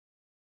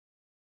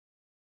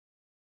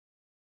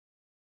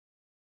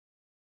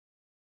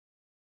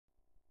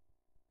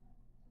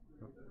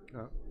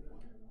Uh,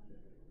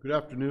 Good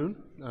afternoon.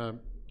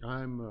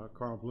 I'm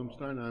Carl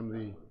Blumstein. I'm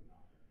the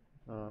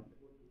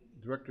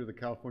director of the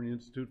California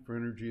Institute for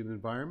Energy and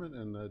Environment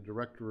and the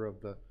director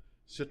of the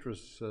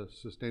Citrus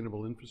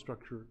Sustainable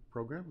Infrastructure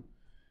Program.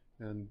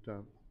 And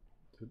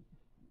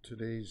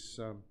today's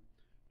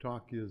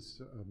talk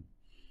is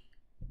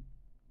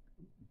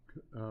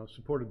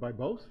supported by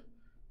both.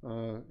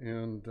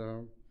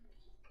 The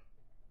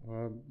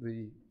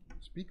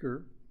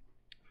speaker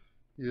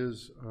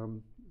is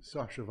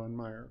Sascha von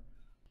Meier.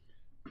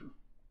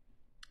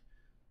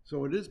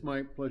 So it is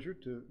my pleasure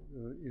to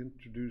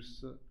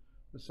introduce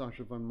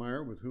Sascha von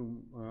Meier, with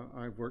whom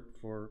I've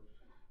worked for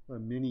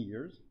many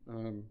years.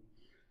 I'm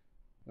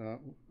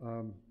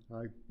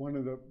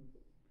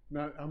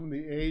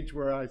the age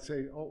where I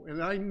say, oh,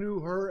 and I knew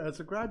her as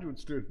a graduate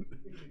student,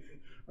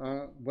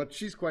 but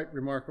she's quite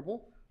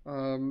remarkable.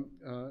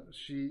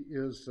 She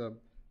is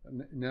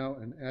now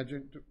an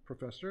adjunct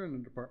professor in the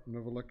Department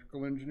of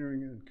Electrical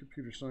Engineering and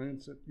Computer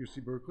Science at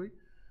UC Berkeley.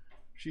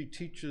 She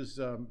teaches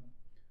a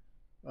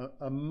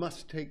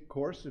must-take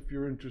course if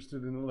you're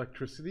interested in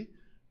electricity,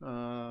 it's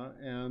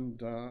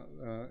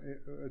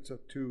a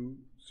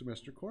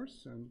 2-semester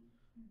course, and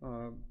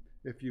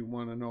if you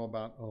want to know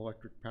about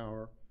electric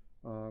power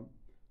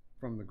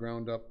from the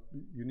ground up,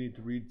 you need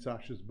to read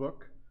Sascha's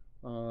book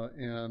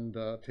and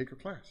take her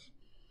class.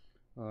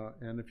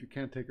 And if you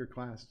can't take her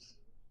class,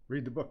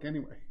 read the book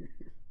anyway.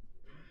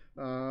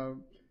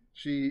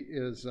 She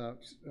is, the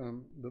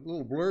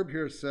little blurb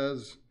here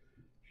says,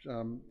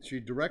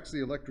 she directs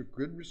the electric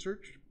grid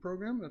research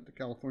program at the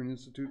California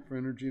Institute for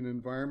Energy and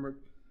Environment.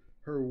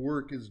 Her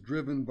work is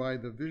driven by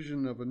the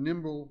vision of a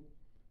nimble,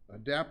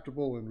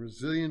 adaptable, and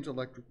resilient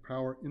electric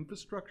power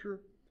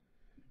infrastructure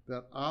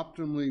that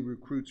optimally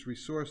recruits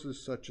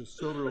resources such as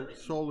solar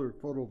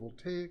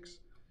photovoltaics,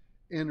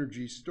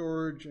 energy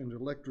storage, and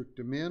electric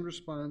demand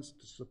response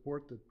to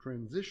support the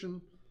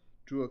transition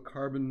to a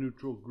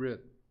carbon-neutral grid.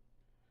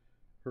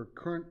 Her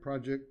current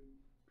project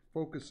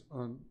focuses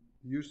on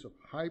use of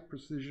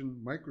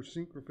high-precision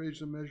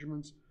micro-synchrophaser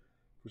measurements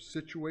for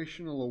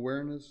situational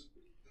awareness,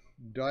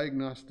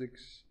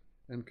 diagnostics,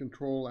 and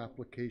control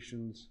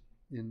applications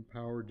in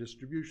power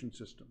distribution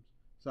systems.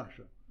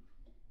 Sascha.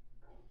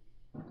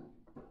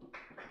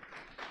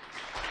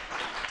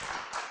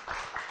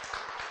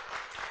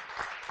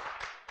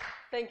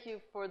 Thank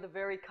you for the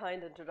very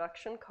kind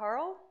introduction,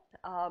 Carl.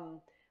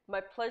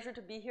 My pleasure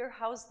to be here.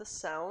 How's the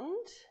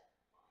sound?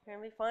 Hear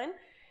me fine?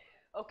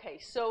 Okay,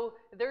 so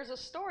there's a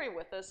story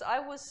with this. I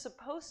was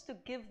supposed to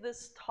give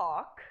this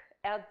talk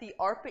at the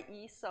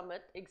ARPA-E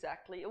Summit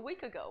exactly a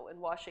week ago in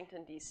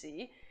Washington,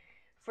 D.C.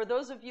 For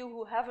those of you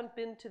who haven't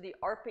been to the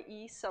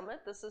ARPA-E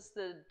Summit, this is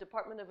the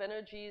Department of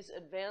Energy's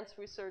Advanced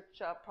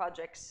Research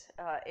Projects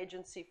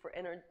Agency for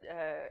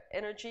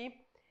Energy.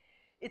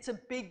 It's a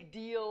big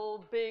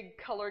deal, big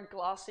colored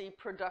glossy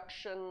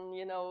production,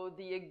 you know,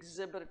 the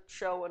exhibit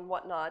show and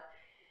whatnot.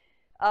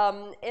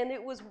 And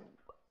it was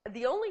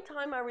the only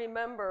time I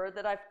remember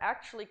that I've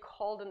actually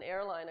called an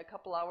airline a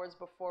couple hours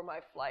before my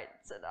flight and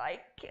said, I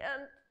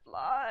can't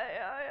fly,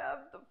 I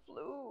have the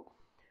flu.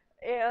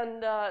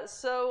 And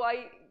so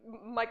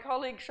my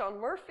colleague Sean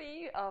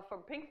Murphy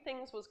from Pink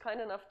Things was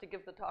kind enough to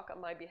give the talk on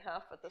my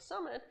behalf at the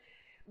summit.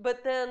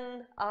 But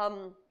then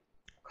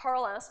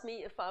Carl asked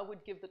me if I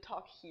would give the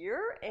talk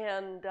here,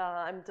 and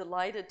I'm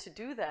delighted to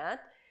do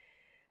that.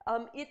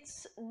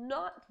 It's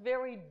not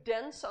very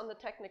dense on the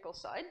technical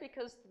side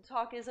because the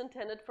talk is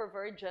intended for a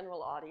very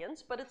general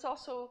audience, but it's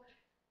also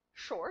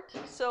short,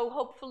 so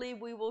hopefully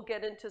we will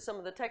get into some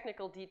of the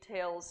technical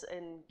details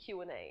in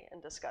Q&A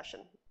and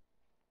discussion.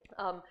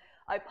 I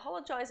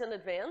apologize in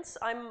advance.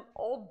 I'm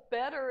all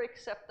better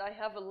except I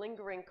have a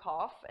lingering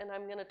cough, and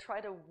I'm going to try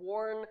to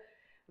warn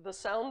the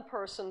sound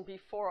person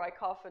before I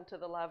cough into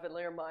the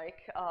lavalier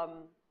mic.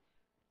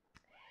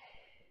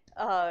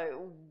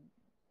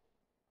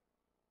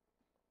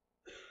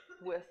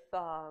 With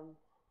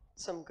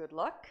some good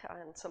luck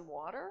and some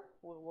water,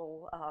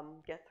 we'll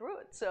get through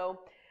it.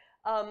 So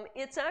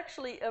it's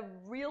actually a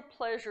real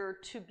pleasure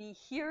to be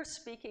here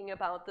speaking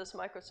about this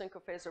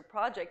Micro-Synchrophaser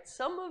project.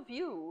 Some of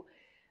you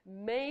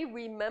may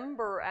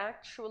remember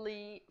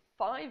actually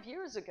 5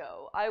 years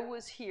ago, I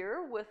was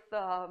here with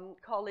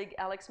colleague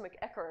Alex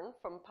McEachern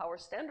from Power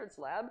Standards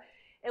Lab,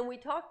 and we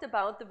talked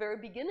about the very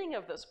beginning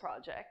of this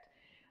project.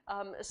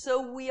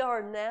 So we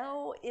are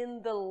now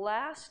in the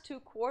last 2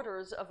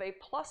 quarters of a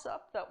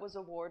plus-up that was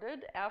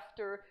awarded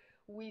after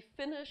we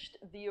finished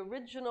the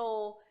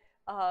original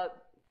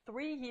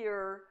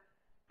 3-year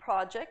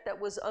project that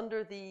was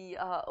under the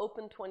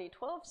Open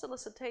 2012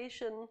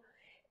 solicitation.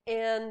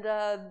 And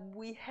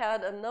we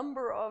had a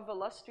number of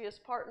illustrious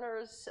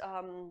partners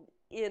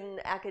in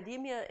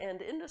academia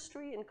and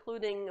industry,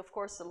 including, of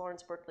course, the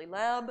Lawrence Berkeley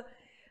Lab,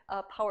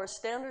 Power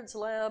Standards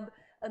Lab,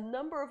 a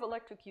number of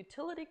electric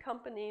utility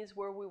companies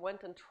where we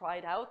went and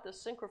tried out the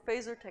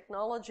synchrophaser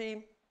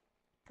technology.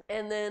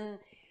 And then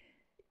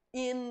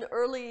in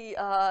early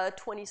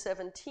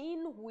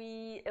 2017,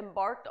 we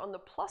embarked on the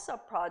Plus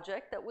Up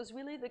project that was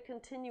really the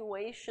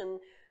continuation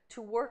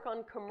to work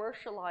on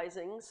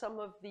commercializing some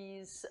of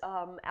these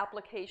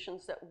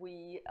applications that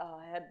we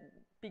had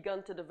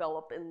begun to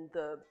develop in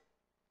the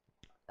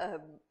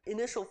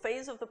initial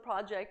phase of the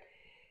project,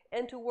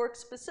 and to work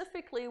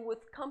specifically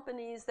with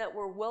companies that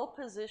were well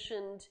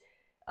positioned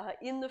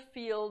in the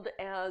field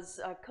as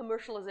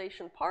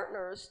commercialization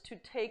partners to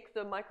take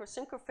the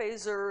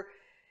micro-synchrophaser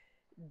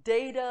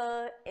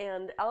data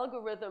and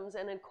algorithms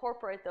and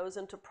incorporate those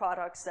into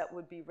products that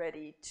would be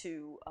ready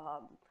to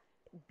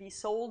be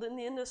sold in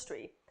the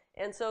industry.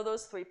 And so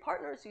those three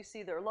partners, you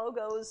see their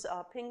logos,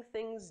 Ping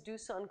Things,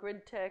 Doosan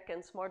Grid Tech,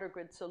 and Smarter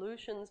Grid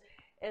Solutions,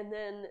 and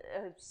then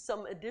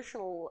some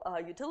additional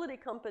utility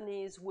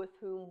companies with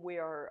whom we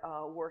are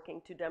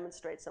working to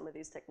demonstrate some of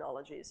these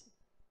technologies.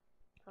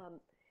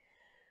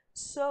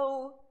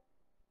 So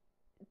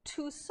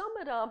to sum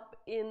it up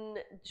in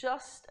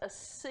just a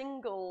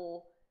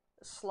single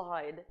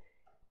slide,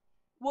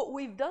 what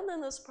we've done in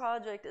this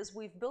project is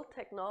we've built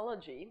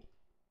technology.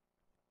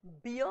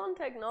 Beyond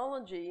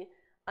technology,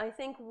 I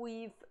think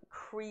we've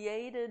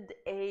created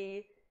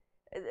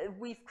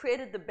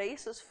the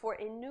basis for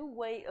a new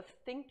way of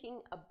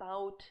thinking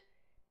about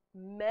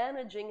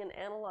managing and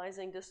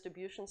analyzing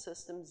distribution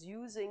systems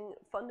using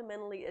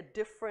fundamentally a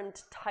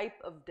different type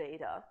of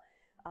data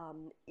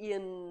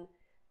in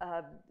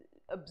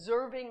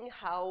observing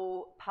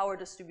how power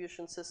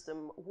distribution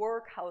systems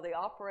work, how they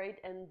operate,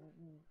 and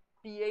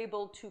be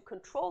able to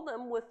control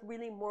them with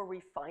really more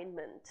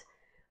refinement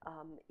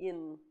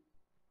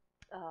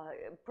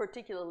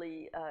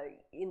particularly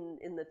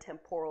in the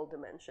temporal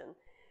dimension.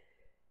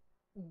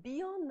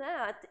 Beyond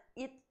that,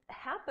 it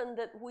happened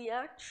that we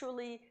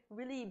actually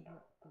really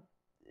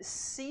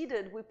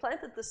we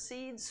planted the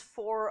seeds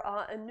for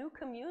a new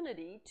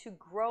community to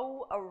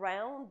grow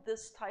around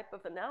this type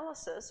of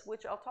analysis,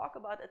 which I'll talk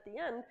about at the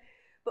end.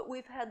 But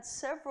we've had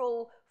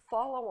several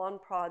follow-on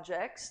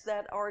projects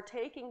that are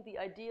taking the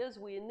ideas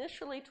we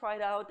initially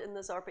tried out in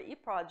this ARPA-E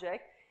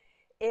project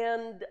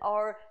and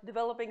are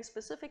developing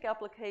specific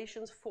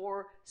applications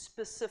for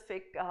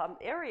specific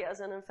areas.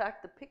 And in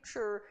fact, the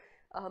picture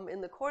in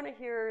the corner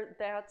here,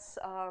 that's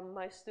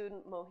my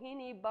student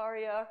Mohini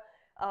Baria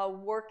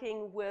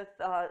working with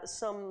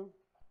some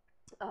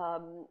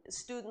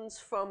students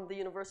from the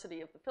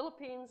University of the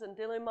Philippines in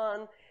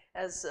Diliman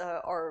as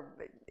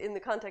in the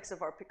context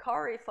of our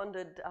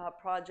PICARI-funded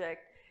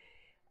project,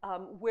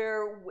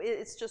 where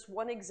it's just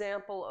one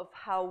example of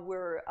how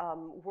we're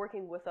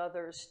working with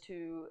others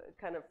to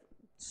kind of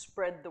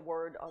spread the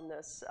word on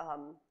this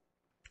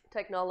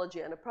technology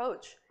and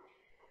approach.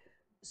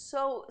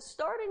 So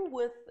starting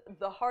with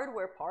the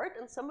hardware part,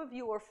 and some of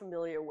you are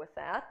familiar with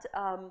that,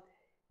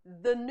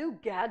 the new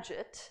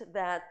gadget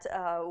that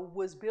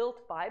was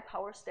built by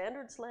Power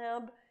Standards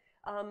Lab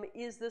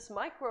is this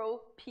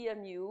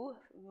micro-PMU,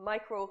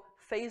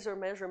 micro-phasor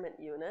measurement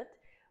unit.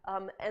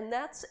 And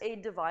that's a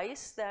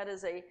device that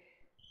is a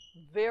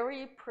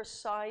very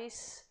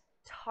precise,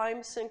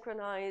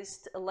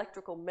 time-synchronized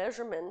electrical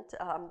measurement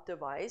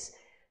device,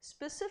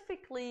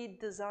 specifically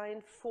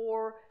designed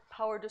for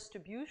power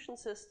distribution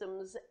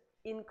systems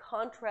in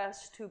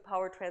contrast to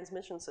power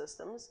transmission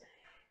systems.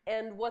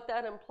 And what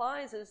that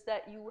implies is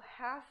that you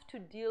have to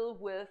deal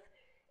with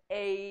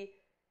a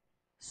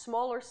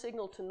smaller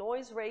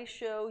signal-to-noise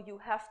ratio, you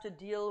have to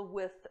deal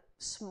with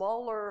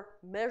smaller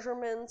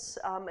measurements,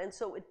 and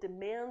so it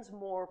demands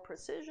more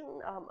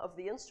precision of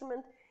the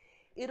instrument.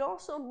 It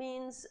also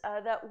means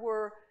that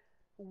we're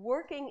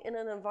working in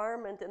an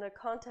environment, in a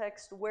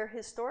context where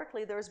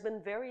historically there's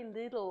been very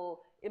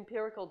little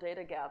empirical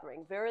data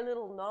gathering, very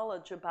little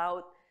knowledge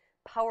about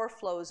power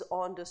flows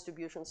on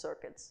distribution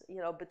circuits,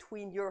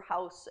 between your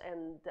house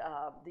and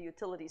the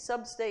utility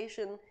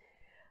substation.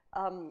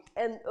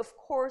 And of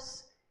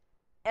course,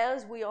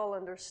 as we all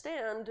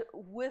understand,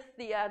 with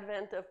the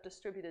advent of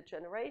distributed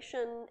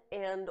generation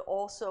and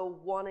also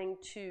wanting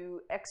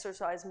to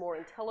exercise more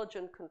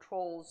intelligent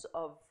controls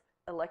of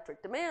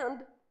electric demand,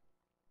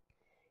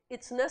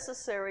 it's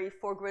necessary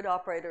for grid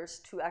operators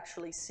to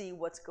actually see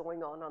what's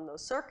going on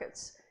those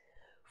circuits.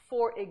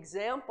 For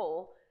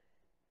example,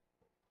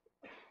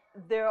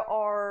 there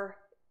are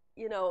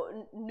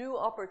new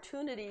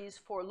opportunities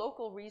for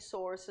local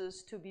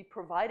resources to be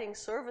providing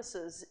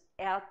services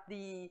at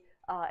the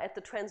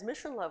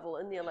transmission level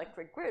in the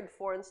electric grid.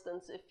 For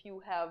instance, if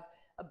you have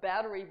a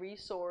battery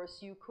resource,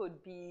 you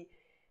could be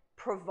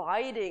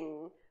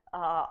providing,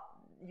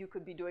 you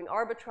could be doing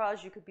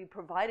arbitrage, you could be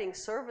providing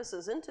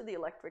services into the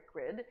electric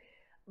grid.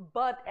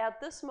 But at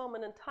this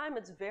moment in time,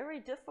 it's very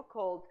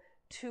difficult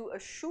to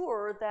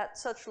assure that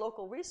such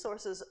local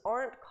resources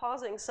aren't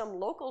causing some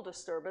local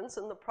disturbance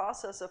in the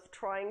process of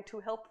trying to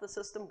help the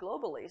system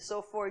globally.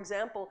 So for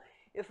example,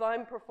 if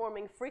I'm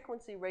performing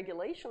frequency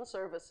regulation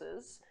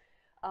services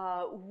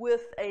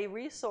with a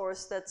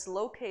resource that's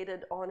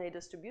located on a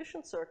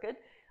distribution circuit,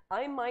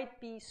 I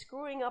might be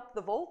screwing up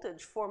the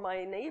voltage for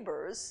my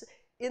neighbors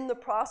in the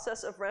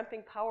process of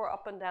ramping power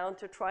up and down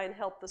to try and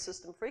help the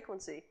system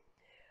frequency.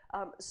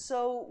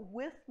 So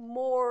with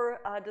more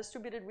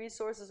distributed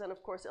resources, and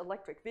of course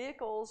electric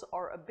vehicles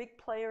are a big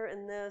player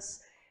in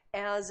this,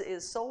 as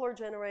is solar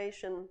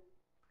generation,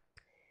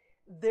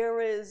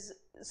 There is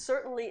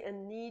certainly a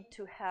need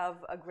to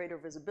have a greater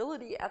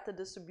visibility at the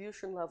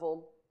distribution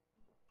level,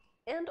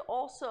 and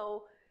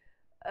also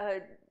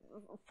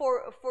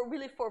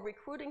for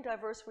recruiting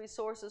diverse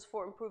resources,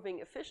 for improving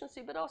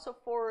efficiency, but also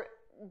for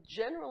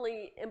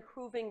generally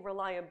improving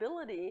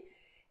reliability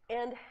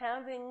and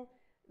having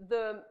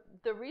the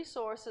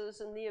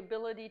resources and the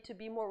ability to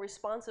be more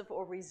responsive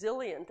or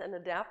resilient and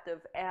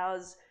adaptive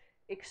as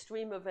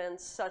extreme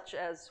events such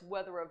as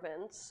weather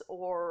events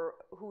or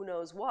who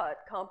knows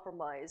what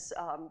compromise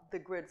the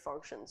grid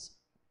functions.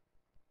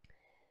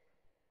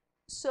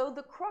 So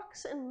the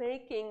crux in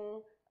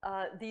making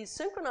these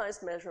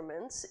synchronized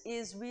measurements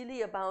is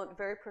really about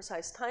very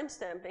precise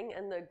timestamping,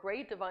 and the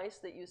gray device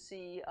that you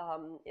see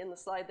in the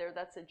slide there,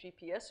 that's a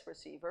GPS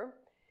receiver.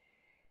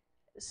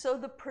 So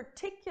the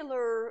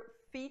particular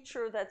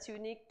feature that's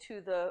unique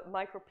to the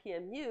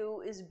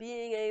micro-PMU is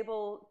being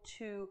able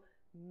to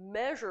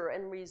measure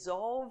and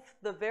resolve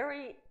the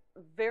very,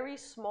 very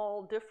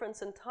small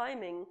difference in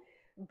timing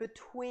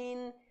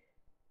between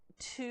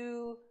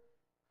two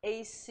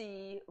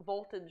AC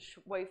voltage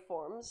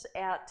waveforms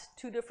at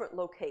two different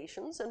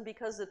locations. And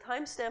because the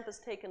timestamp is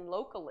taken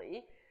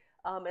locally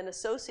and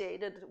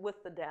associated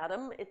with the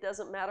datum, it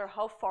doesn't matter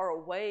how far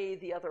away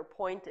the other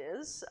point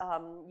is.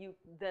 You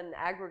then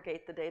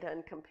aggregate the data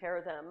and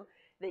compare them.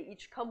 They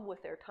each come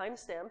with their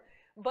timestamp.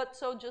 But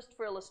so just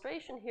for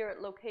illustration here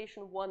at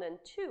location 1 and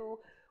 2,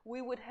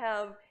 we would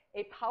have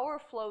a power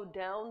flow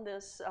down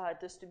this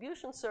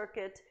distribution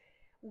circuit,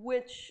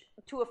 which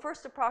to a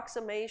first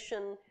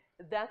approximation,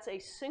 that's a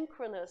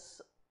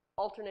synchronous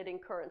alternating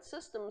current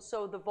system.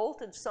 So the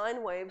voltage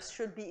sine waves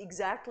should be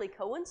exactly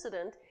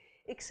coincident,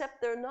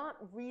 except they're not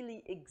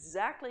really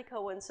exactly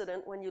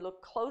coincident when you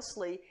look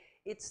closely.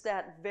 It's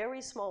that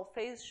very small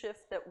phase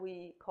shift that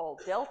we call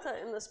delta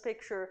in this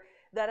picture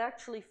that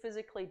actually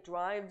physically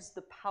drives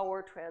the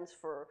power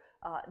transfer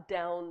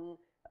down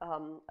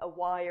a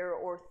wire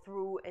or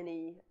through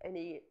any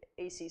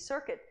AC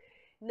circuit.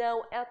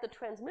 Now, at the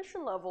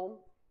transmission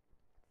level,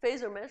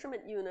 phasor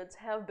measurement units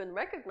have been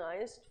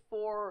recognized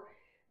for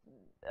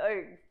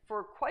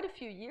quite a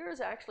few years,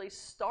 actually.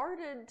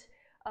 Started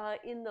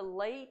in the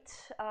late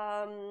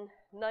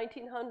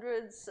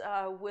 1900s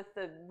with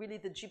really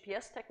the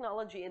GPS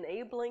technology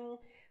enabling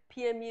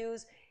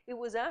PMUs. It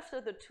was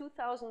after the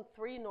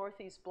 2003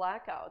 Northeast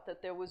blackout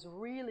that there was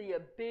really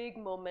a big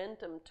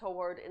momentum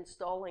toward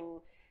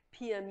installing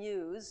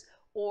PMUs,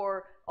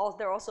 or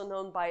they're also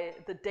known by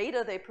the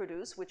data they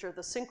produce, which are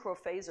the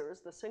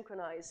synchrophasors, the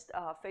synchronized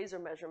phasor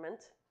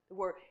measurement,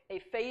 where a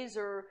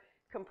phasor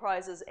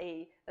comprises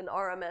an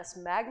RMS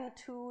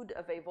magnitude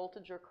of a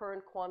voltage or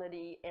current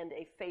quantity and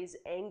a phase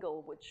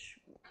angle, which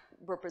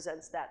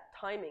represents that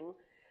timing.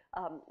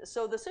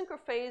 So the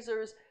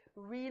synchrophasors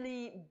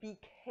really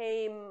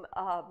became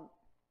a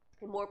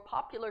more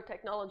popular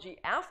technology.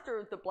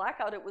 After the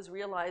blackout, it was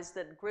realized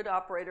that grid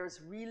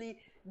operators really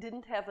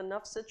didn't have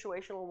enough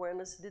situational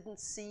awareness, didn't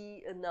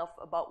see enough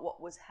about what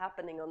was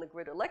happening on the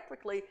grid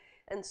electrically,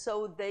 and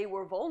so they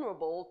were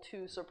vulnerable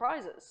to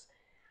surprises.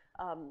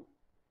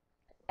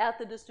 At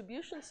the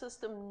distribution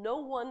system, no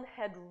one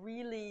had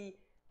really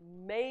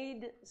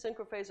made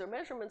synchrophasor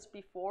measurements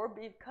before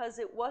because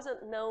it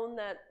wasn't known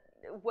that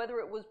whether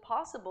it was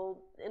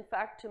possible, in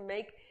fact, to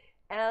make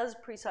as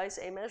precise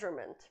a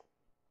measurement,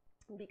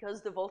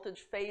 because the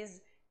voltage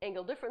phase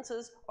angle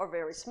differences are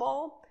very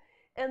small.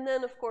 And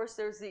then, of course,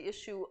 there's the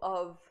issue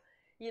of,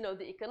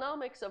 the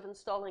economics of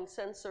installing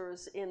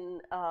sensors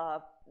in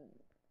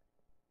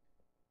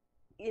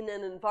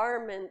an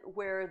environment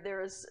where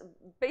there's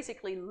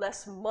basically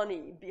less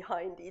money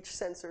behind each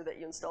sensor that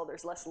you install.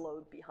 There's less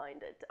load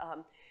behind it.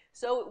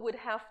 So it would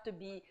have to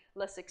be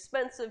less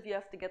expensive. You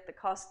have to get the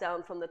cost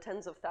down from the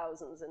tens of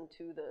thousands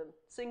into the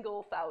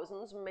single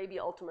thousands, maybe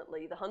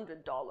ultimately the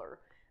 $100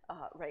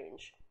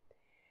 range.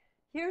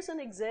 Here's an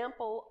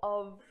example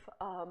of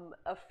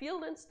a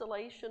field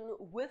installation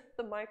with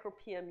the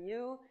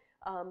micro-PMU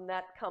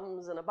that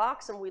comes in a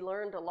box, and we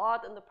learned a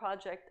lot in the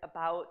project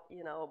about,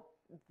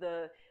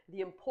 the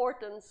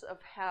importance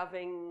of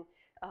having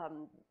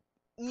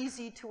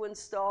easy to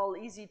install,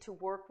 easy to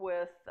work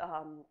with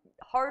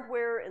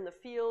hardware in the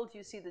field.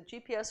 You see the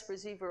GPS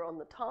receiver on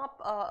the top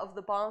of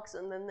the box,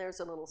 and then there's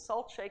a little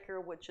salt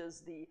shaker, which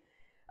is the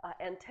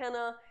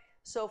antenna.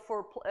 So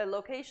for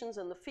locations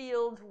in the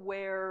field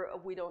where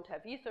we don't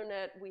have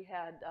Ethernet, we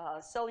had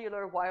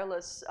cellular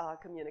wireless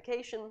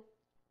communication.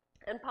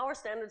 And Power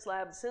Standards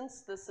Lab,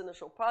 since this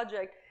initial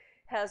project,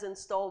 has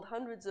installed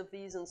hundreds of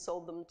these and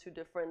sold them to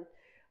different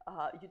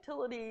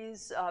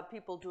utilities,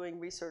 people doing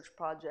research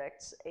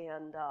projects.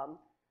 And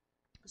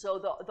so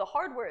the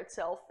hardware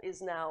itself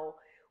is now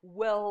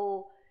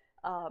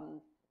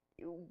on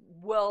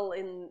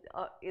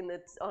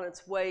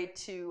its way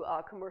to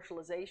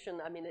commercialization.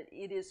 I mean,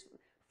 it is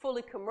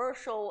fully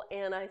commercial,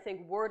 and I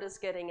think word is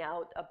getting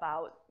out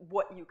about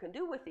what you can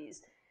do with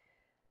these.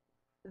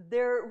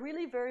 They're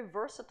really very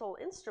versatile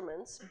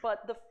instruments,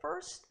 but the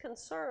first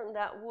concern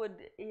that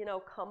would,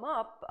 come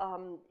up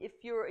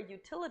if you're a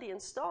utility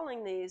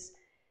installing these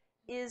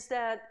is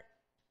that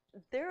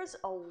there's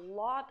a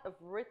lot of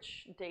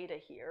rich data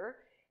here,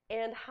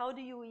 and how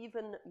do you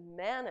even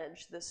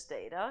manage this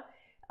data?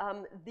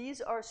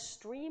 These are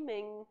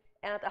streaming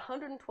at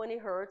 120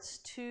 hertz,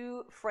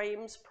 2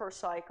 frames per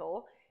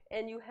cycle,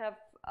 and you have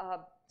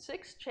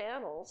 6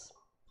 channels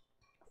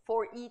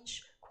for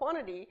each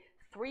quantity,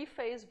 3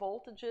 phase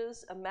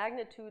voltages, a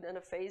magnitude and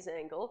a phase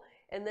angle,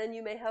 and then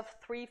you may have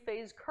 3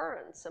 phase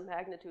currents, a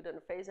magnitude and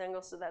a phase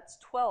angle, so that's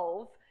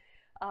 12.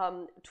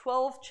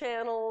 12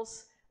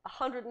 channels,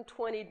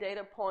 120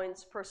 data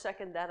points per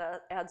second,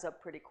 that adds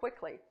up pretty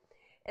quickly.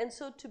 And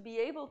so to be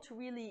able to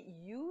really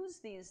use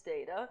these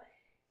data,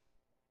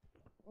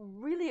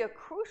 really a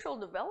crucial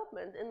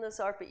development in this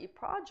RPE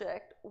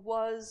project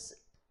was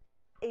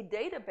a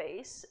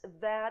database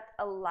that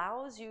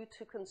allows you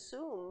to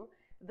consume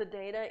the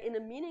data in a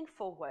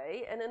meaningful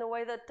way and in a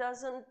way that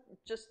doesn't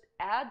just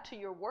add to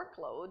your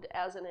workload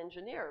as an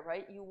engineer,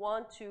 right? You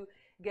want to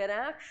get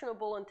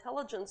actionable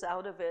intelligence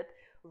out of it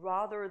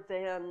rather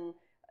than,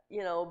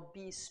 you know,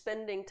 be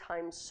spending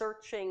time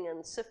searching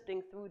and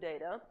sifting through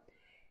data.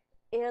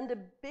 And a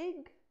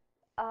big,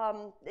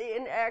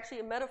 and actually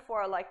a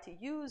metaphor I like to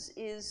use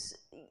is,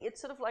 it's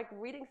sort of like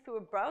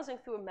browsing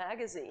through a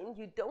magazine.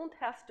 You don't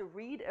have to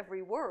read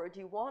every word.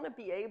 You want to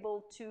be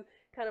able to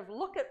kind of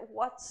look at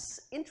what's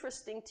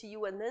interesting to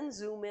you and then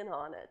zoom in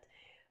on it.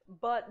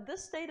 But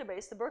this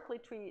database, the Berkeley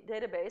Tree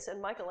database,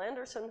 and Michael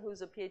Anderson,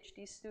 who's a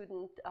PhD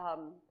student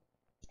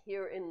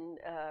here in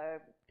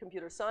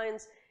computer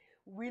science,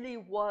 really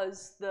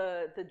was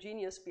the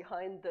genius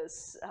behind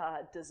this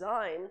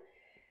design,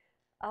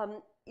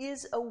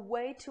 is a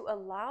way to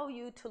allow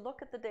you to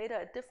look at the data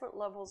at different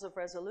levels of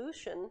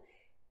resolution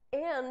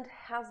and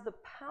have the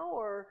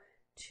power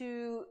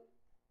to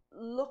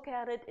look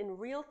at it in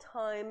real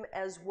time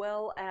as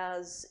well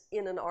as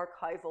in an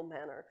archival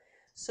manner.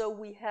 So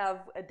we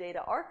have a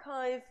data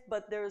archive,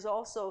 but there's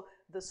also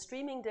the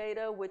streaming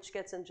data, which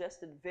gets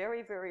ingested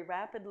very, very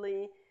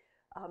rapidly,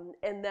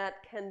 and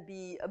that can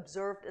be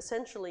observed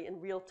essentially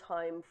in real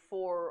time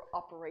for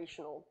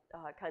operational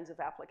kinds of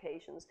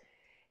applications.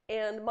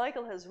 And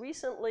Michael has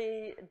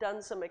recently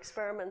done some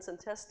experiments and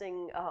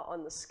testing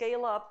on the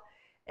scale-up,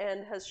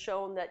 and has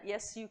shown that,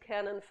 yes, you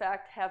can in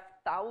fact have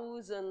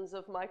thousands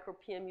of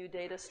micro-PMU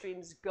data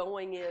streams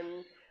going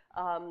in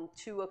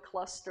to a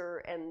cluster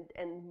and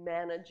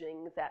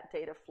managing that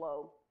data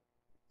flow.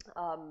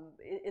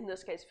 In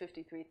this case,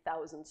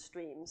 53,000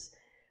 streams,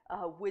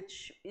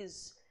 which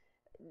is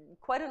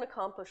quite an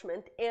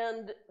accomplishment.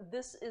 And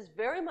this is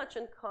very much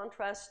in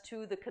contrast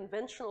to the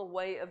conventional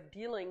way of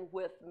dealing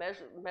with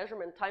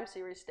measurement time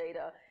series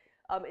data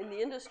in the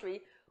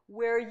industry,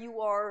 where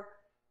you are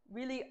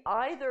really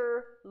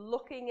either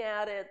looking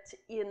at it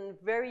in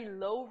very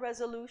low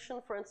resolution,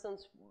 for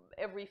instance,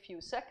 every few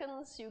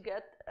seconds you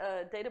get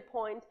a data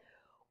point,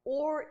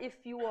 or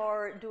if you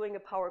are doing a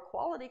power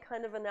quality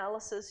kind of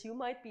analysis, you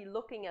might be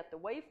looking at the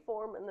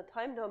waveform and the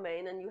time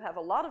domain, and you have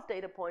a lot of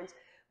data points,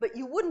 but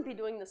you wouldn't be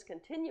doing this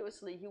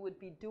continuously. You would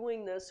be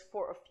doing this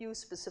for a few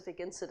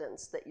specific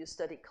incidents that you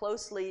study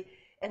closely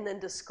and then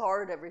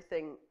discard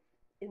everything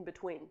in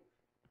between.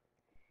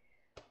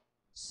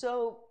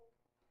 So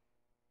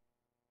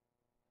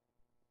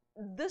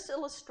this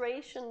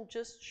illustration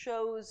just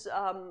shows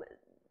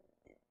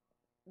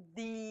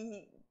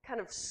the kind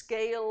of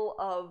scale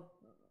of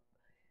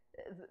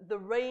the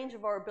range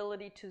of our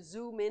ability to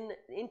zoom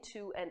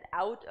into and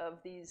out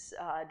of these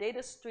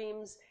data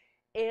streams,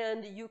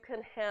 and you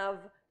can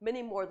have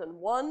many more than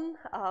one.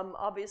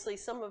 Obviously,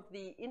 some of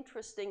the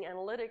interesting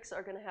analytics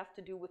are going to have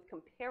to do with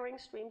comparing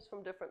streams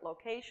from different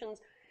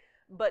locations,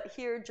 but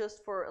here,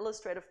 just for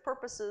illustrative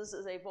purposes,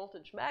 is a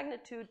voltage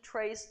magnitude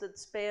trace that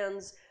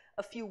spans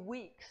a few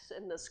weeks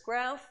in this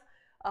graph.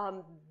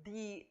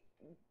 The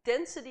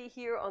density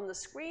here on the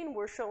screen,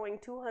 we're showing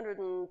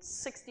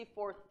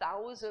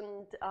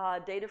 264,000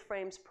 data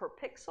frames per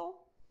pixel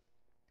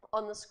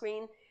on the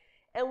screen.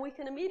 And we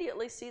can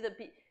immediately see that,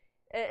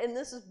 and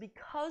this is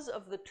because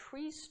of the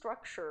tree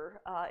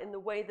structure in the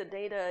way the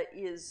data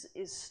is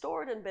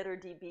stored in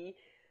BetterDB,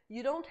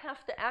 you don't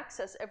have to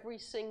access every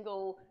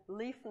single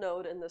leaf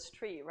node in this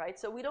tree, right?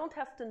 So we don't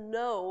have to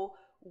know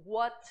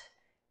what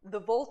the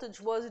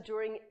voltage was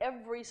during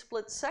every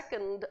split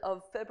second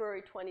of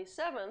February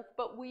 27th,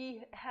 but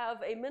we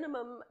have a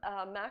minimum,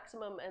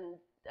 maximum, and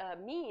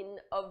mean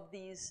of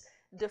these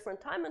different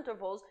time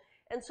intervals.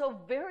 And so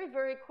very,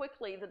 very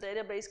quickly, the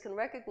database can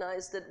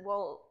recognize that,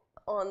 well,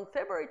 on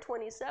February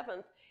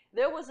 27th,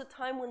 there was a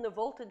time when the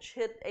voltage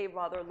hit a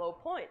rather low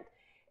point.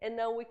 And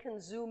now we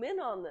can zoom in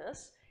on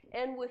this,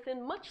 and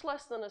within much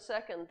less than a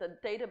second, the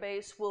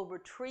database will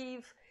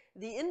retrieve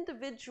the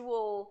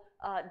individual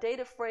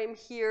data frame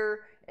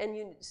here, and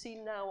you see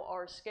now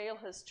our scale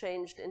has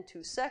changed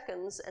into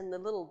seconds, and the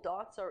little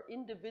dots are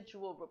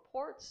individual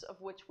reports,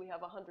 of which we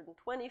have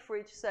 120 for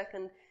each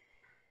second.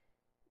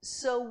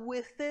 So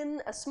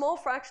within a small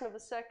fraction of a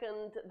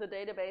second, the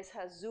database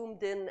has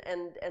zoomed in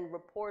and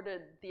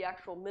reported the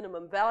actual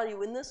minimum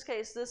value. In this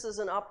case, this is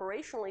an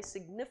operationally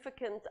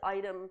significant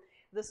item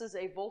this is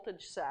a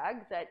voltage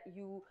sag that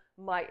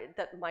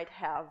might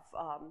have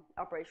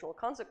operational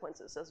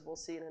consequences, as we'll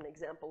see in an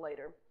example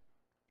later.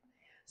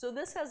 So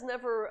this has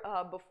never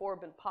before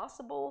been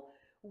possible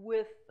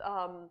with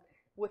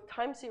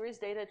time series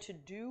data to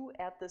do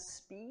at this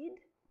speed.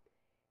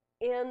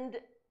 And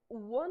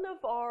one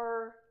of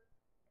our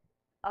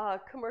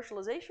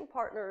commercialization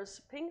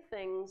partners,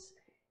 PingThings,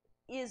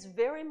 is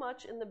very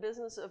much in the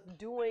business of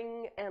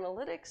doing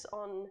analytics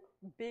on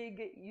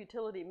big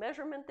utility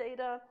measurement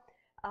data.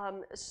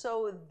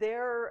 So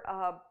their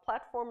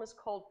platform is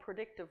called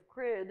Predictive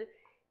Grid,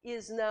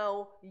 is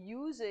now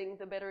using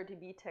the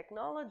BetterDB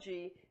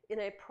technology in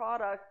a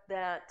product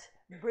that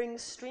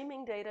brings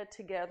streaming data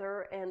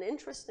together. And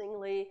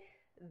interestingly,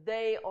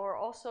 they are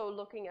also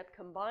looking at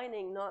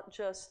combining not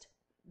just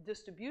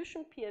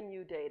distribution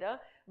PMU data,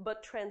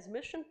 but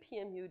transmission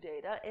PMU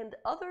data and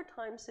other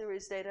time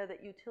series data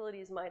that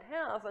utilities might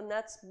have. And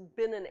that's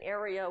been an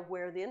area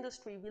where the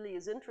industry really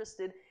is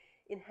interested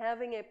in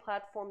having a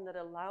platform that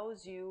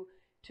allows you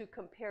to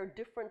compare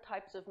different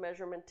types of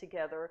measurement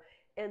together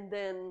and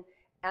then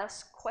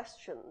ask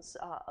questions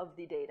of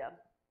the data.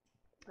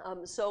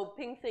 So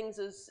PingThings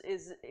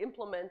is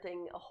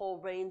implementing a whole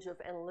range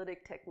of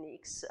analytic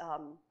techniques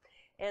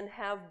and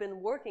have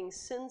been working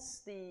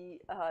since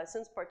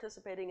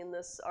participating in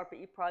this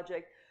RPE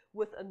project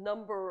with a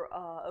number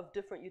of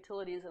different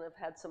utilities, and have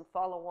had some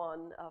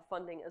follow-on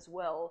funding as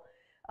well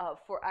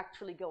for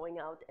actually going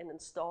out and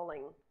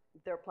installing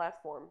their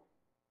platform.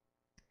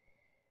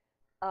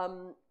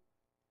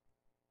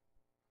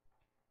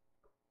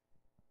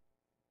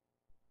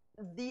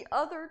 The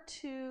other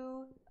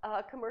two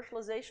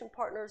commercialization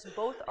partners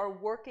both are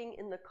working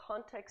in the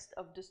context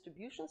of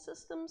distribution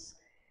systems.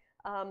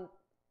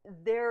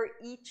 They're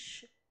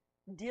each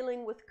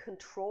dealing with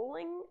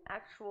controlling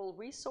actual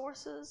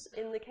resources.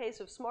 In the case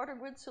of smarter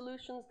grid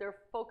solutions, they're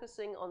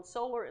focusing on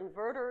solar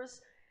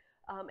inverters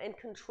and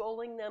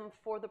controlling them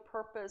for the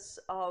purpose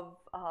of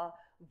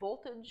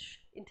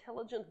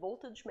intelligent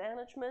voltage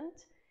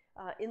management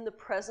in the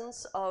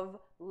presence of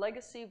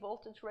legacy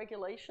voltage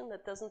regulation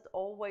that doesn't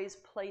always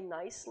play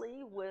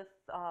nicely with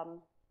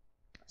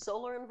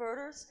solar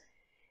inverters.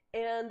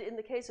 And in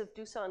the case of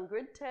Doosan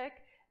Grid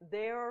Tech,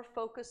 they're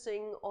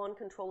focusing on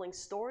controlling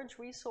storage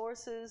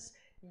resources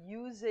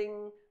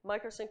using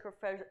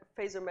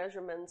micro-synchrophaser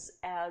measurements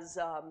as,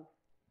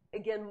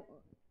 again,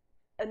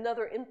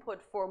 another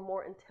input for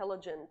more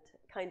intelligent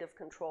kind of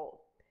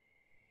control.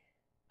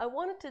 I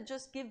wanted to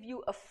just give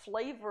you a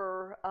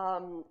flavor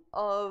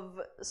of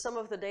some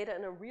of the data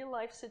in a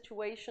real-life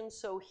situation.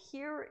 So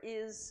here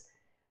is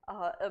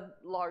a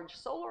large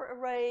solar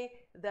array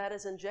that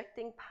is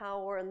injecting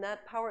power, and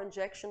that power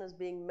injection is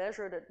being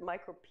measured at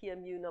micro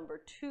PMU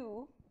number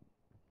 2.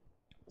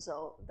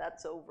 So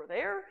that's over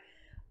there.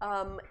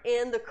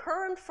 And the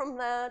current from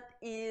that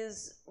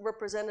is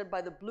represented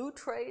by the blue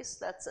trace.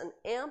 That's an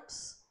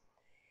amps.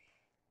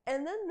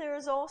 And then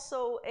there's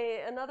also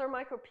another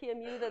micro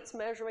PMU that's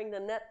measuring the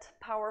net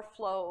power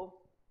flow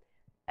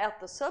at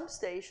the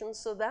substation.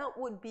 So that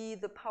would be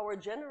the power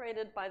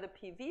generated by the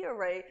PV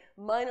array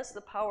minus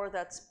the power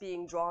that's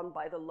being drawn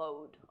by the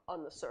load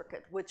on the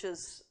circuit, which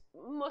is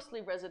mostly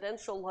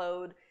residential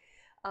load.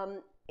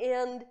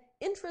 And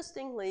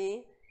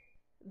interestingly,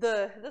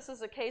 this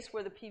is a case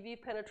where the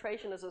PV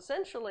penetration is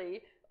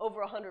essentially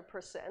over 100%,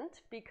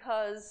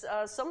 because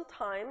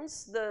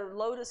sometimes the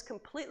load is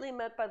completely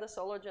met by the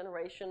solar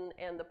generation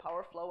and the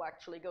power flow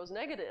actually goes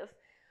negative,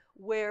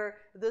 where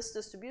this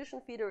distribution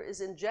feeder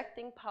is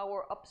injecting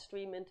power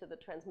upstream into the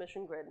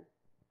transmission grid.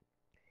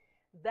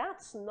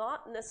 That's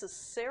not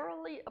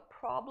necessarily a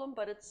problem,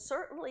 but it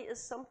certainly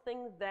is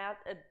something that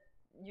a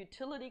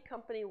utility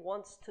company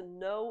wants to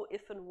know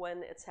if and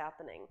when it's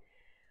happening.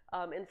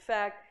 In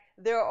fact,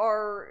 there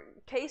are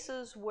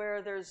cases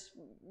where there's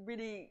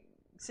really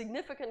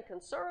significant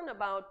concern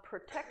about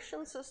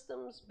protection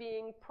systems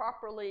being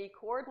properly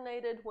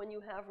coordinated when you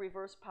have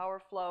reverse power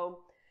flow.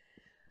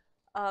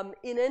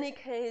 In any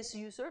case,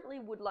 you certainly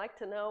would like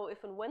to know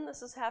if and when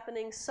this is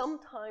happening.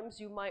 Sometimes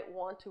you might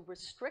want to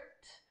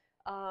restrict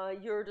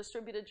your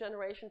distributed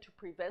generation to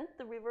prevent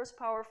the reverse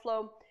power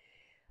flow.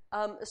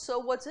 So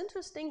what's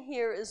interesting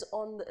here is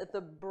on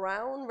the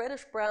brown,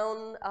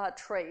 reddish-brown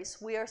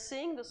trace, we are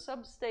seeing the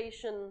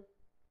substation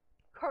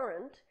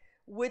current,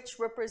 which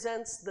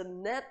represents the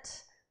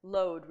net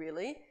load,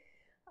 really.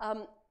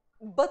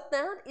 But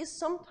that is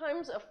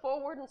sometimes a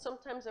forward and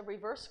sometimes a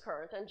reverse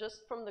current. And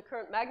just from the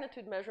current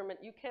magnitude measurement,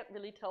 you can't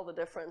really tell the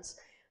difference.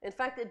 In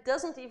fact, it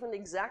doesn't even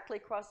exactly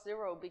cross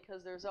zero,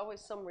 because there's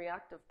always some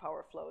reactive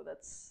power flow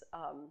that's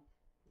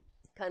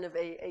kind of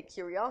a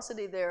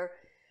curiosity there.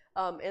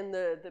 And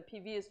the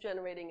PV is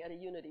generating at a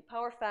unity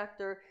power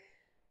factor.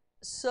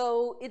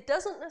 So it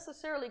doesn't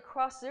necessarily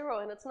cross zero,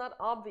 and it's not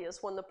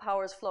obvious when the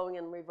power is flowing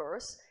in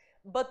reverse.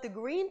 But the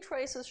green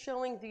trace is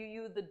showing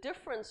you the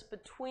difference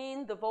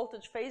between the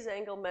voltage phase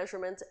angle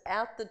measurements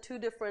at the two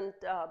different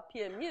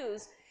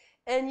PMUs.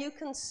 And you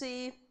can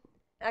see,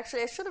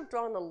 actually, I should have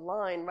drawn a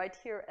line right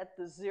here at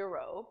the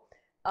 0.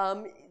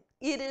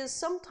 it is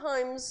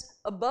sometimes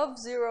above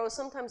zero,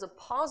 sometimes a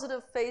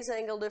positive phase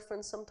angle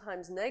difference,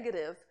 sometimes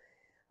negative.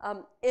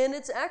 And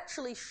it's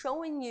actually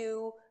showing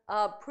you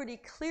pretty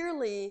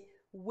clearly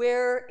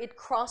where it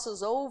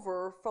crosses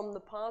over from the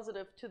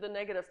positive to the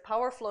negative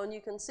power flow. And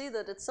you can see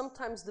that it's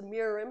sometimes the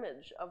mirror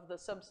image of the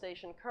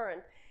substation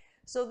current.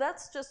 So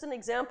that's just an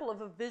example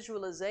of a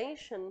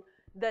visualization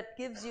that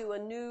gives you a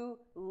new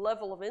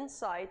level of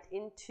insight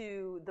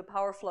into the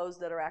power flows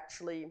that are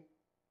actually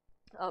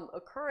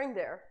occurring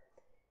there.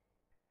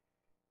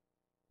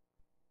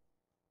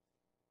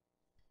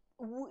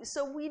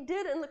 So we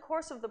did, in the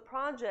course of the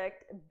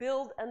project,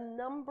 build a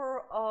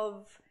number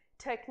of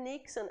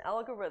techniques and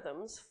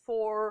algorithms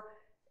for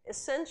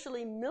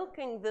essentially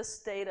milking this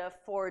data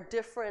for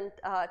different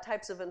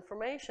types of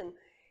information.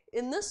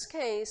 In this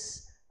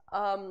case,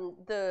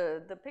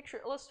 the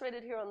picture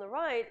illustrated here on the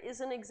right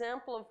is an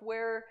example of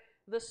where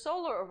the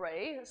solar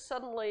array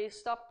suddenly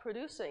stopped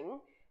producing,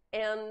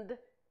 and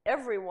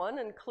everyone,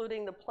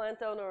 including the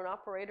plant owner and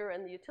operator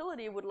and the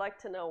utility, would like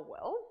to know,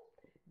 well,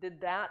 did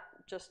that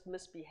just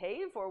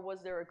misbehave, or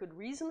was there a good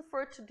reason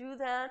for it to do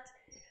that?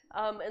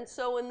 And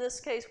so in this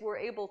case, we're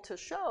able to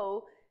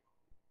show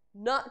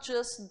not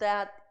just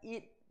that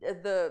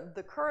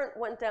the current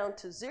went down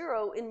to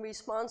zero in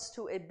response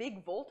to a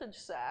big voltage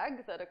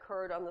sag that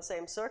occurred on the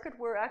same circuit.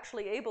 We're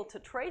actually able to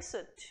trace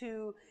it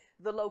to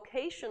the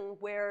location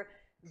where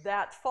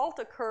that fault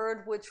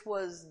occurred, which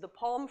was the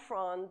palm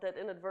frond that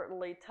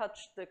inadvertently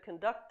touched the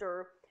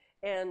conductor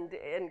and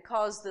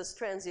caused this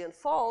transient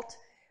fault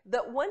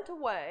that went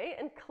away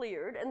and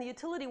cleared, and the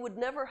utility would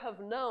never have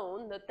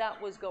known that that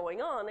was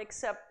going on,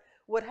 except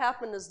what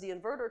happened is the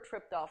inverter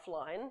tripped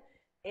offline.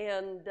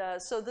 And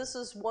so this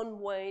is one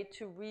way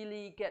to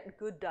really get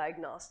good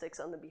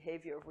diagnostics on the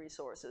behavior of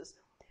resources.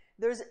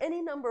 There's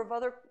any number of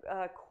other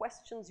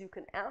questions you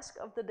can ask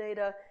of the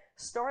data,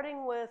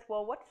 starting with,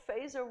 well, what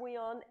phase are we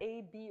on,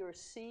 A, B, or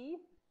C,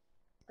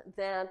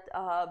 that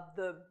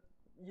the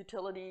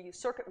utility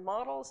circuit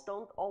models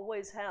don't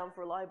always have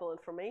reliable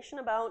information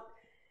about.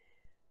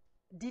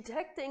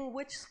 Detecting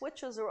which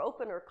switches are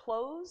open or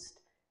closed,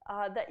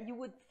 that you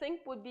would think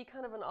would be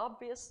kind of an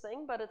obvious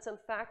thing, but it's in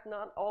fact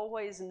not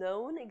always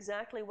known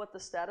exactly what the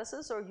status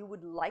is, or you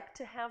would like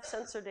to have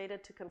sensor data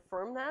to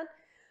confirm that.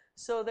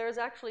 So there's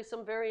actually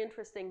some very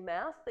interesting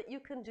math that you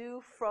can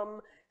do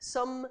from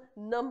some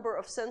number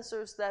of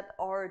sensors that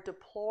are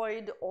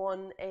deployed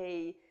on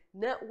a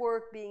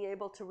network, being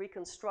able to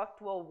reconstruct,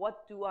 well,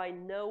 what do I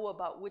know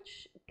about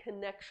which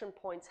connection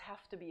points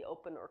have to be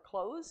open or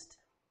closed?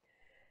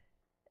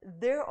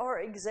 There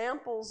are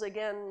examples,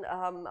 again,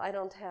 I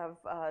don't have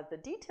the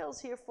details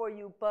here for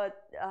you,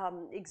 but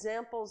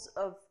examples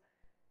of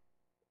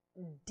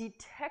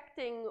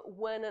detecting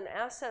when an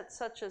asset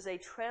such as a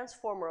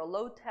transformer, a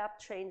load tap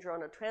changer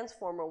on a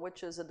transformer,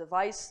 which is a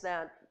device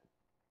that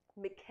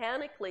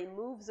mechanically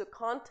moves a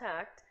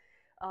contact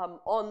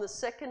on the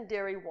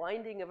secondary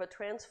winding of a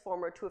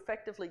transformer to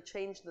effectively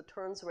change the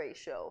turns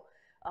ratio,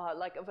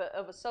 like of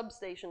a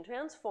substation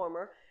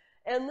transformer.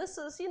 And this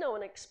is, you know,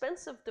 an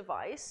expensive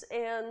device,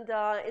 and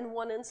in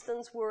one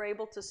instance, we're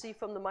able to see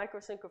from the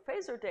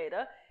Micro-Synchrophasor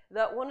data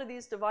that one of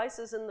these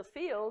devices in the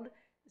field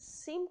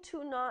seemed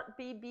to not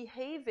be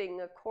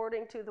behaving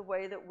according to the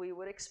way that we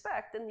would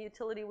expect, and the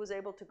utility was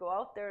able to go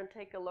out there and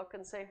take a look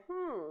and say,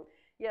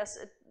 yes,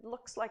 it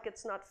looks like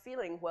it's not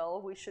feeling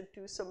well, we should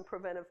do some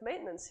preventive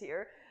maintenance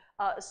here.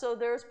 So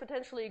there's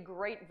potentially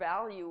great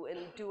value in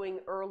doing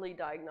early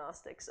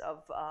diagnostics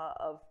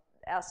of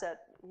asset,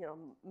 you know,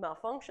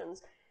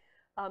 malfunctions.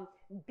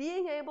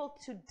 Being able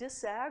to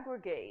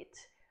disaggregate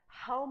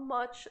how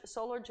much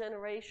solar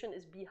generation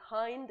is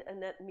behind a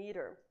net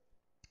meter.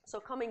 So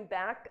coming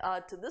back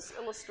to this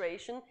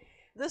illustration,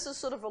 this is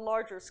sort of a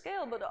larger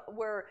scale, but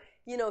where,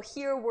 you know,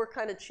 here we're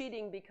kind of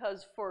cheating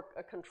because for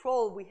a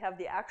control, we have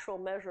the actual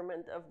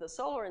measurement of the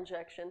solar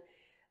injection.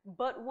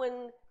 But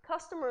when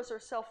customers are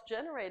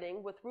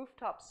self-generating with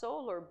rooftop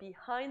solar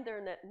behind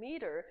their net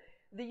meter,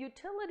 the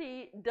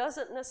utility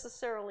doesn't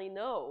necessarily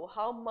know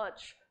how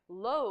much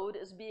load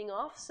is being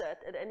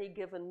offset at any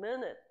given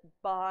minute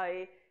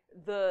by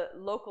the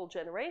local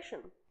generation.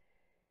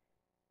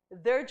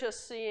 They're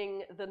just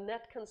seeing the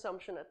net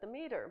consumption at the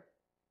meter.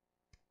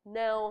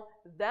 Now,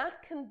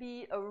 that can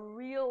be a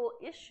real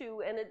issue,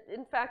 and it,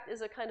 in fact,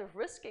 is a kind of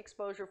risk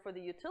exposure for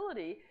the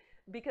utility,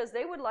 because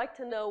they would like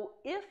to know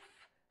if,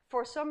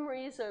 for some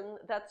reason,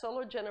 that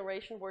solar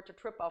generation were to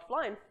trip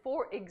offline,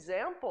 for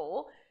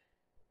example,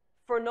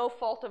 for no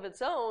fault of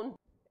its own,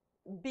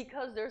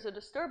 because there's a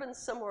disturbance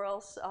somewhere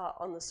else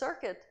on the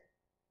circuit,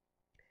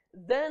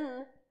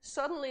 then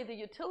suddenly the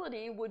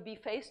utility would be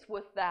faced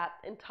with that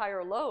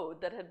entire load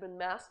that had been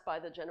masked by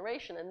the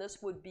generation, and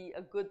this would be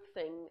a good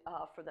thing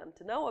for them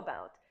to know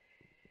about.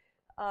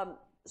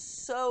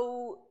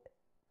 So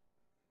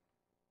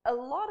a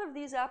lot of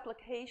these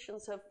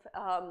applications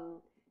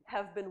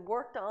have been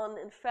worked on.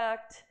 In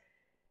fact,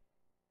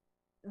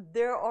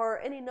 there are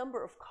any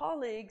number of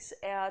colleagues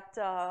at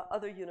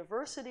other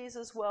universities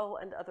as well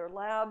and other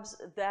labs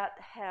that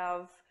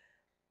have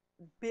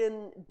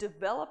been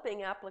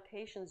developing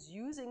applications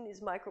using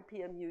these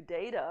micro-PMU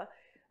data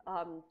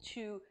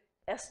to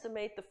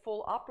estimate the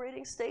full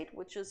operating state,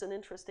 which is an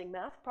interesting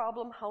math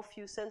problem. How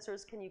few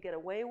sensors can you get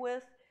away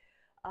with?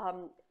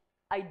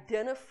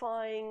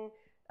 Identifying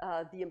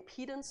the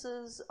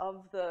impedances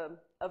of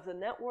the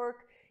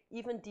network,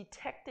 even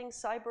detecting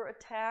cyber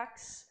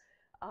attacks.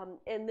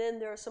 And then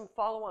there are some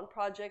follow-on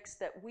projects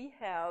that we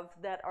have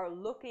that are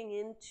looking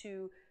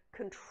into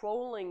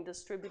controlling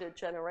distributed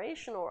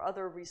generation or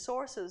other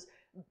resources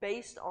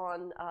based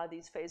on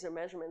these phasor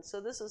measurements. So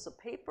this is a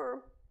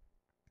paper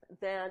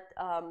that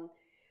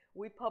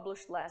we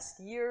published last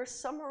year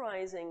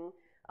summarizing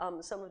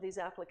some of these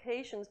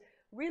applications.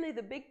 Really,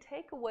 the big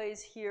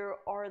takeaways here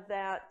are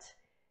that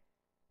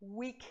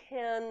we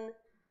can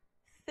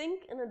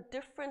think in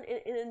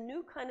a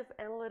new kind of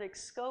analytic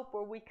scope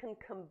where we can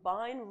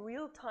combine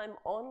real-time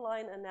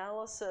online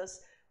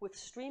analysis with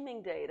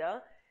streaming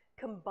data,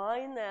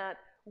 combine that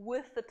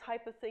with the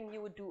type of thing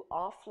you would do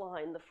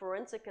offline, the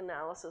forensic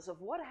analysis of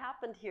what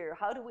happened here,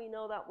 how do we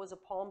know that was a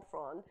palm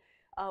frond,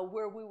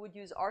 where we would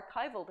use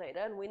archival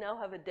data, and we now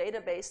have a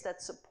database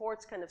that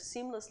supports kind of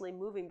seamlessly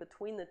moving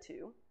between the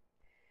two.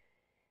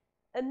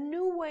 A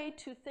new way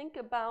to think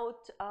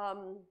about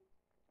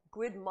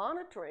grid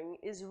monitoring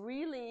is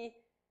really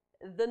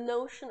the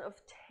notion of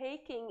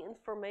taking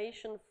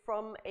information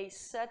from a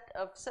set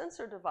of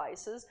sensor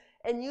devices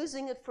and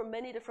using it for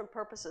many different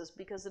purposes,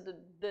 because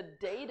the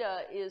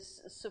data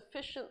is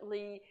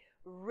sufficiently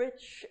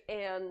rich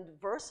and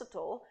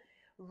versatile,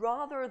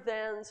 rather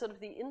than sort of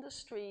the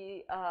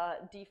industry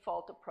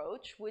default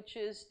approach, which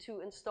is to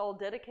install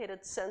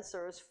dedicated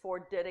sensors for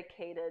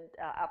dedicated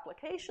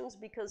applications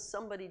because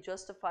somebody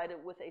justified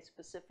it with a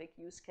specific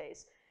use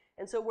case.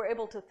 And so we're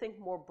able to think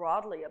more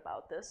broadly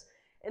about this.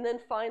 And then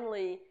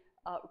finally,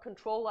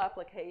 control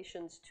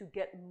applications to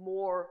get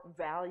more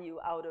value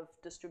out of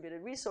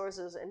distributed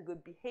resources and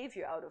good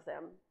behavior out of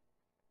them.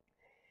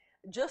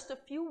 Just a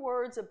few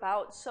words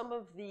about some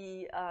of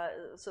the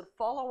sort of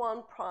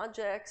follow-on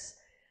projects.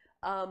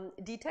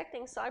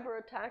 Detecting cyber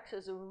attacks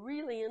is a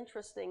really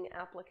interesting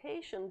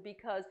application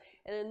because,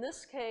 and in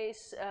this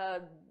case,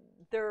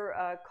 there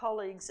are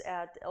colleagues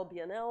at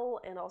LBNL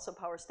and also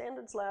Power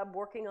Standards Lab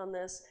working on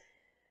this.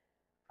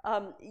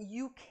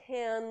 You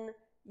can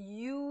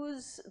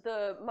use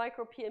the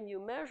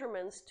micro-PMU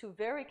measurements to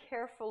very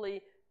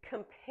carefully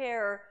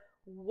compare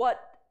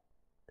what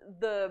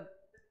the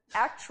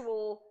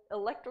actual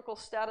electrical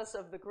status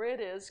of the grid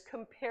is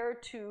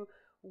compared to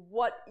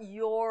what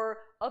your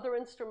other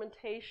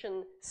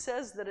instrumentation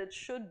says that it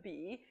should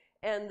be,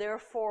 and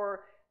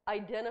therefore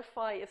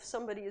identify if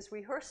somebody is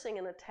rehearsing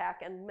an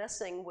attack and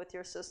messing with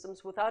your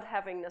systems without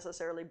having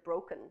necessarily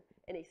broken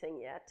anything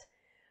yet.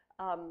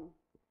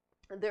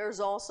 There's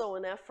also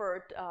an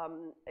effort,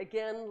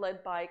 again,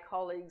 led by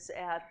colleagues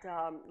at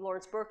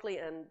Lawrence Berkeley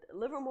and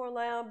Livermore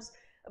Labs,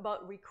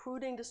 about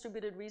recruiting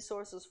distributed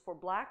resources for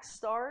black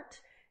start.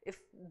 If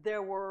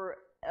there were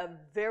a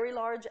very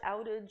large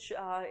outage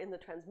in the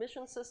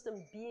transmission system,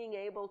 being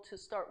able to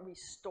start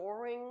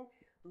restoring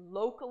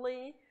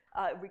locally,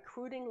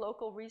 recruiting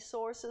local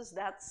resources,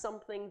 that's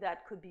something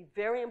that could be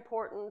very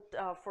important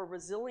for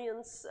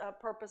resilience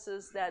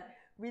purposes that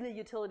really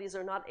utilities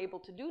are not able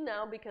to do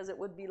now, because it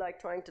would be like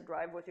trying to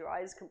drive with your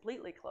eyes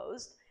completely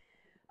closed.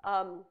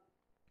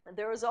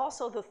 There is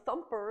also the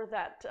thumper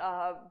that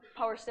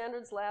Power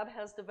Standards Lab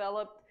has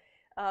developed,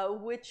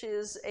 which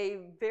is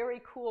a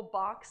very cool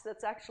box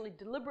that's actually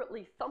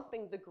deliberately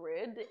thumping the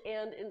grid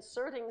and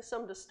inserting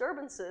some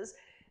disturbances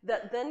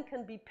that then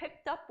can be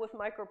picked up with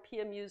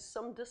micro-PMUs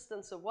some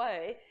distance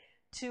away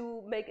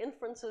to make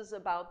inferences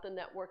about the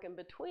network in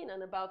between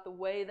and about the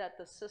way that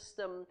the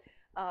system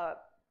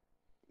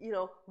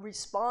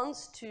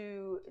responds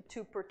to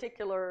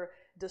particular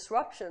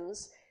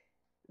disruptions.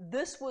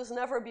 This was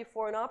never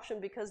before an option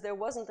because there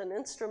wasn't an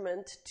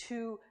instrument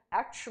to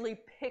actually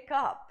pick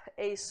up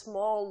a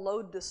small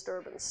load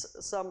disturbance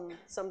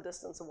some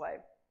distance away.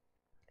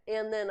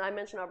 And then I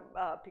mentioned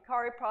our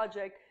Picari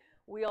project.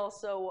 We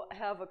also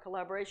have a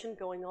collaboration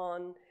going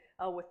on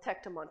with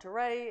Tec de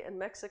Monterrey in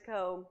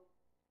Mexico,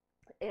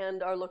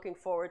 and are looking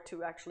forward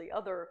to actually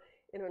other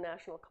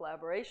international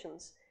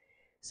collaborations.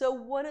 So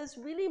what is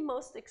really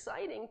most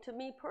exciting to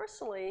me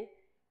personally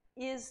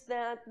is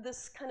that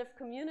this kind of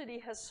community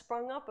has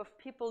sprung up of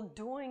people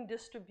doing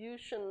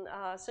distribution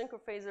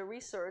synchrophasor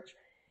research.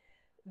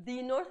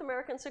 The North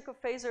American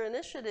Synchrophasor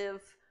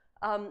Initiative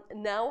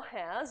now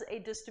has a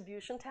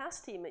distribution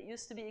task team. It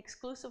used to be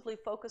exclusively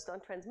focused on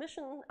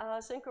transmission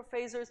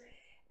synchrophasors,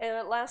 and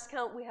at last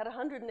count we had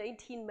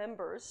 118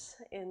 members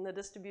in the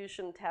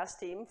distribution task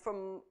team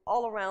from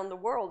all around the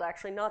world,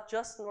 actually, not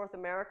just North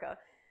America.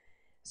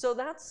 So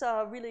that's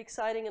really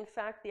exciting. In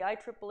fact, the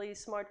IEEE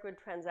Smart Grid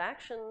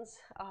Transactions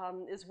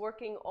is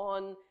working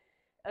on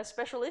a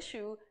special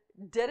issue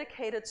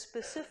dedicated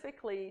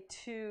specifically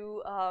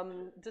to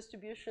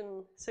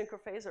distribution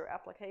synchrophasor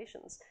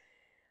applications.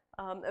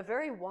 A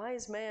very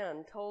wise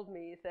man told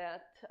me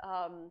that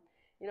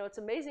it's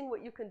amazing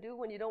what you can do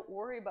when you don't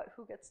worry about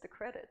who gets the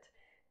credit.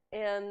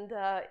 And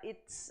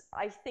it's,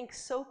 I think,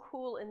 so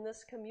cool in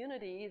this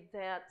community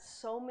that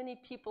so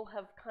many people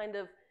have kind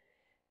of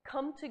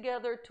come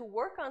together to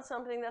work on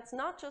something that's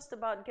not just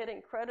about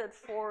getting credit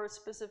for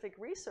specific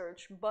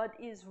research, but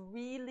is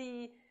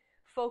really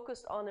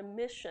focused on a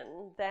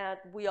mission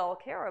that we all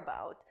care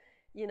about.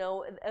 You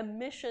know, a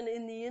mission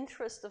in the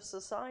interest of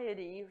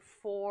society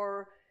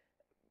for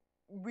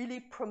really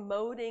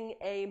promoting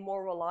a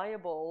more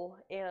reliable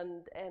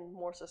and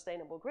more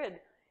sustainable grid.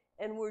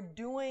 And we're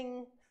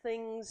doing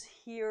things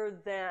here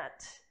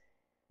that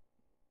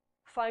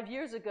 5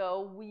 years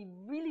ago, we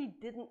really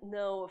didn't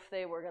know if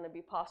they were going to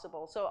be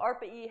possible. So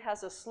ARPA-E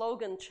has a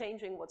slogan,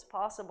 changing what's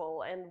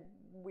possible, and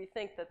we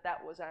think that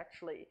that was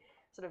actually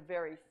sort of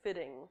very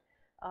fitting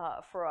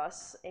for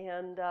us.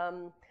 And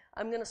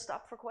I'm going to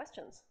stop for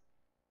questions.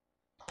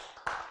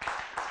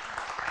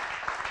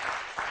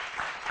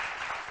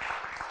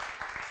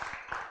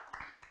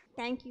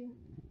 Thank you.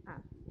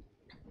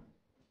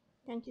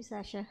 Thank you,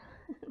 Sasha.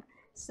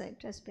 So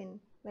it has been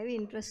very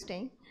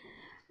interesting.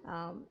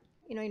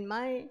 You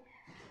know,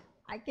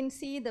 I can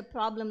see the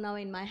problem now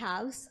in my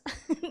house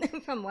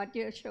from what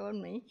you have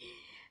shown me.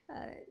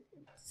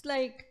 It's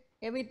like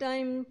every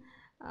time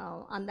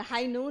on the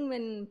high noon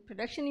when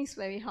production is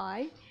very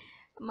high,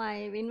 my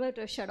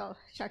inverter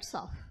shuts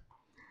off.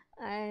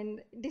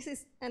 And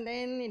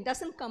then it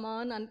doesn't come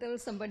on until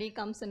somebody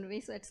comes and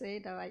resets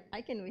it, or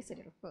I can reset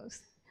it, of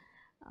course.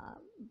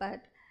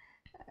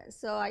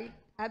 So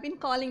I've been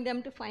calling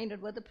them to find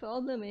out what the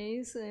problem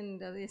is, and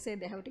they say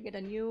they have to get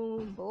a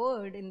new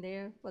board in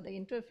there for the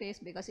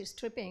interface because it's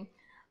tripping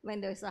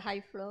when there's a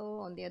high flow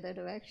on the other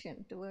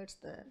direction towards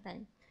the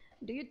time.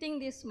 Do you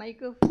think these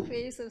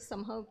microphasors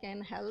somehow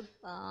can help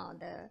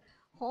the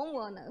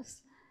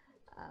homeowners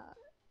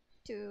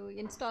to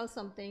install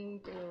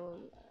something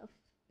to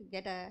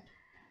get a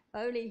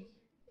early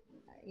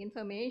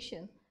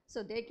information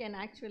so they can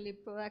actually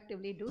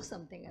proactively do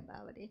something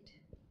about it?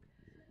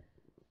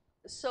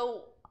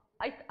 So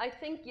I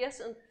think yes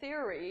in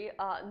theory,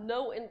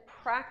 no in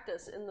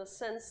practice, in the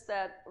sense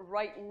that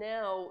right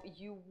now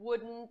you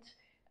wouldn't,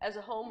 as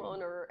a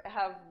homeowner,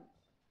 have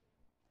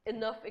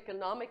enough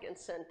economic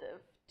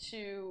incentive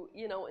to,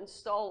 you know,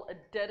 install a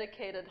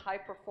dedicated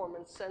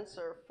high-performance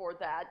sensor for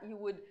that. You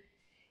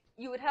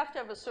would have to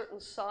have a certain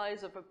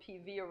size of a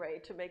PV array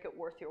to make it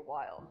worth your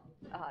while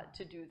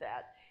to do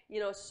that. You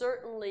know,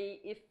 certainly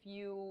if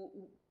you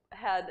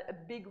had a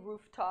big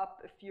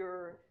rooftop, if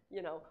you're,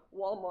 you know,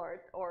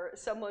 Walmart or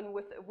someone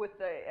with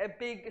a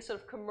big sort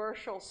of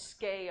commercial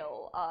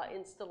scale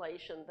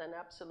installation, then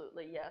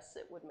absolutely yes,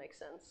 it would make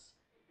sense.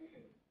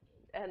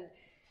 And,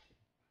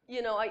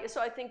 you know, so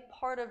I think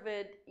part of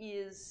it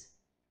is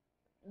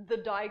the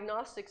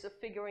diagnostics of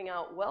figuring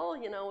out, well,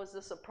 you know, is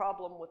this a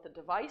problem with the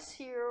device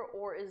here,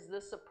 or is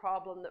this a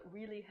problem that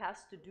really has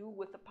to do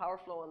with the power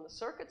flow on the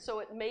circuit? So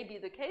it may be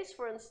the case,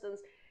 for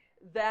instance,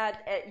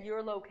 that at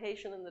your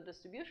location in the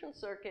distribution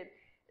circuit,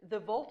 the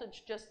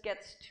voltage just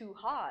gets too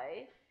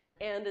high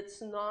and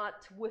it's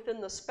not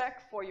within the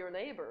spec for your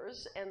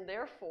neighbors, and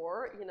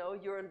therefore, you know,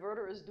 your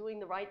inverter is doing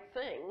the right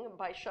thing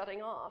by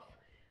shutting off.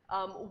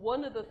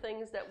 One of the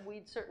things that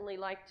we'd certainly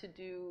like to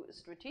do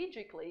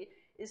strategically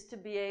is to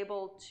be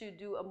able to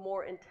do a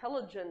more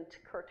intelligent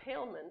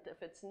curtailment,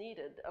 if it's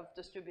needed, of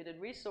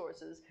distributed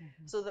resources,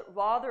 so that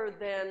rather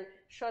than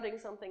shutting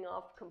something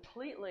off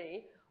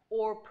completely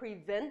or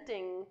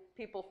preventing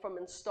people from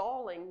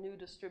installing new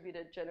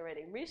distributed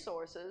generating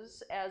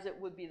resources, as it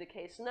would be the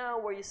case now,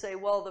 where you say,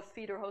 well, the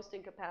feeder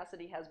hosting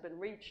capacity has been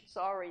reached,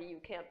 sorry, you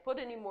can't put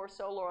any more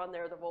solar on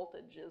there, the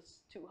voltage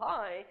is too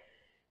high,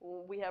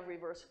 we have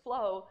reverse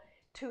flow,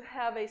 to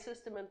have a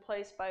system in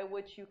place by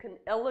which you can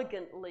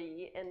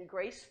elegantly and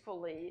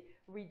gracefully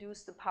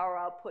reduce the power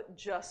output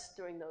just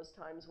during those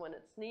times when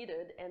it's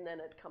needed, and then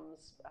it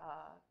comes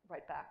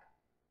right back.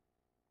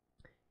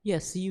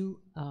 Yes,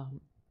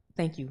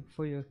 thank you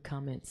for your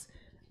comments.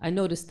 I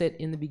noticed that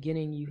in the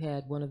beginning you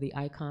had one of the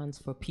icons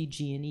for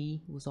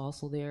PG&E was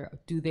also there.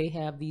 Do they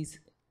have these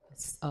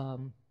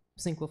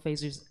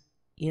synchrophasors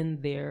in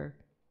their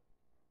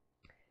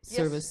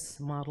service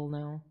model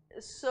now?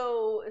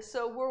 So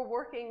we're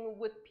working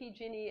with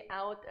PG&E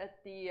out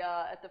at the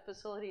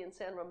facility in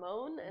San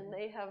Ramon, and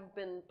they have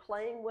been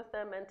playing with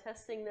them and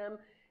testing them,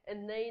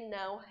 and they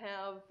now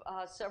have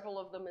several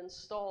of them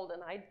installed,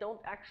 and I don't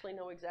actually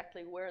know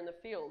exactly where in the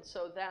field.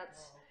 So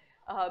that's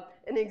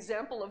an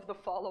example of the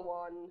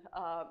follow-on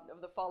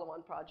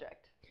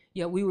project.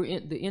 Yeah,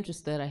 the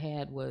interest that I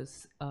had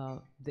was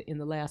in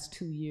the last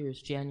 2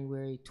 years,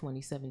 January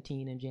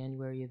 2017 and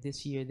January of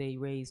this year, they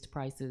raised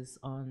prices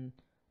on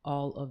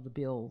all of the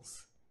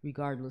bills,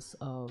 regardless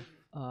of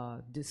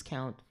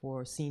discount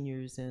for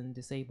seniors and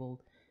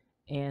disabled,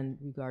 and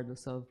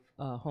regardless of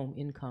home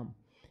income.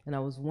 And I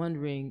was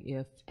wondering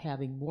if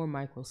having more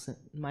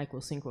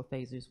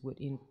micro-synchrophasors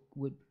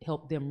would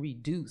help them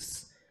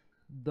reduce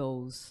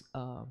those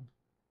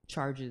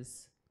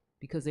charges,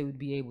 because they would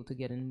be able to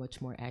get a much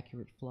more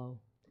accurate flow.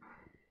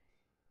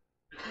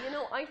 You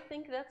know, I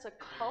think that's a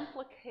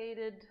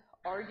complicated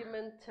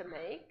argument to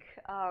make,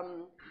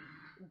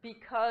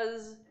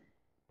 because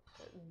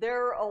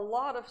there are a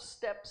lot of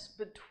steps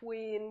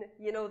between,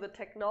 you know, the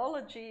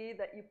technology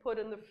that you put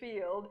in the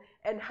field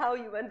and how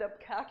you end up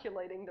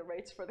calculating the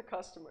rates for the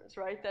customers,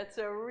 right? That's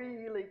a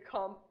really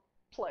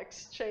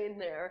complex chain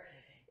there.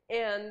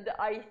 And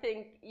I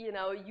think, you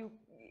know,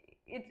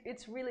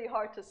 it's really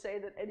hard to say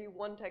that any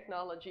one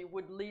technology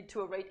would lead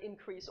to a rate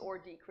increase or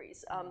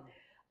decrease.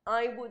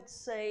 I would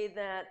say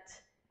that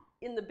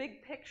in the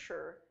big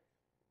picture,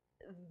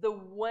 the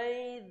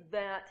way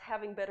that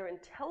having better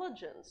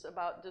intelligence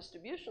about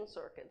distribution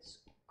circuits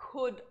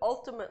could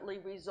ultimately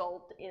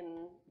result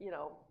in, you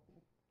know,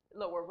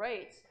 lower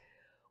rates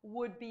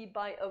would be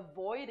by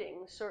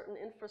avoiding certain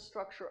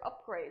infrastructure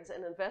upgrades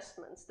and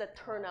investments that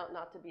turn out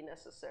not to be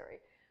necessary,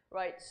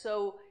 right?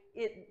 So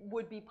it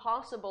would be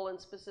possible in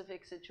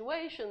specific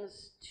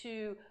situations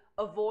to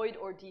avoid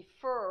or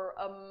defer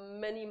a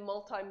many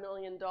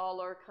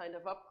multi-million-dollar kind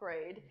of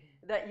upgrade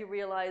that you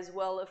realize,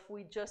 well, if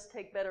we just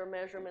take better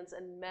measurements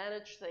and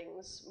manage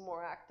things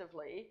more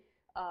actively,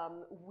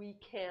 we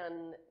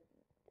can,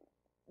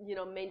 you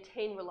know,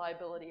 maintain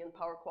reliability and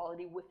power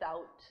quality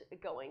without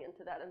going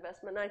into that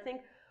investment. And I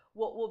think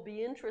what will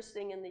be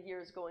interesting in the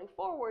years going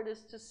forward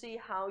is to see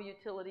how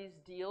utilities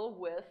deal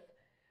with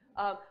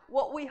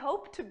what we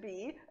hope to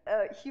be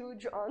a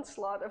huge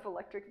onslaught of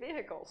electric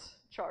vehicles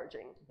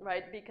charging,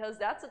 right? Because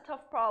that's a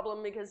tough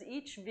problem, because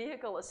each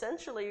vehicle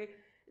essentially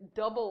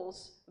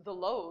doubles the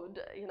load,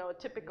 you know, a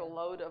typical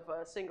load of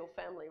a single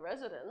family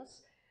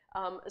residence.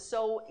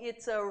 So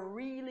it's a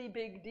really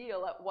big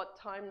deal at what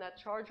time that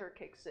charger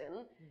kicks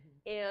in.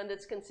 And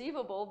it's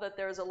conceivable that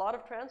there's a lot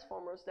of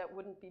transformers that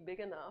wouldn't be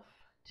big enough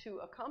to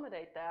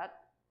accommodate that.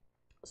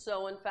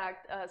 So in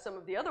fact, some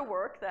of the other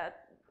work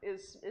that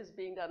is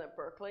being done at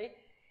Berkeley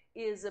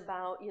is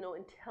about, you know,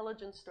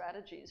 intelligent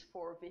strategies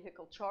for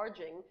vehicle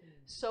charging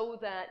so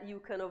that you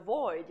can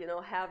avoid, you know,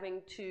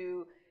 having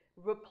to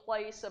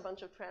replace a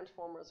bunch of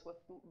transformers with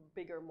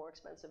bigger, more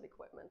expensive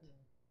equipment.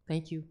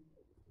 Thank you.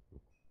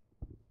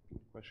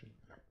 Question.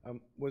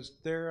 Was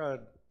there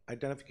an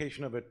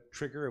identification of a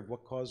trigger of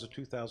what caused the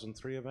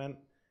 2003 event,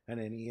 and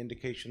any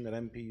indication that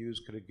MPUs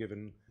could have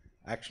given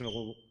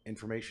actionable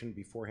information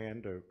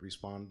beforehand to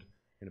respond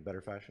in a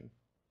better fashion?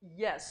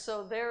 Yes,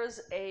 so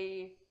there's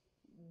a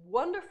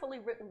wonderfully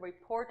written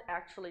report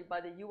actually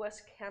by the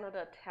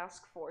US-Canada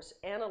Task Force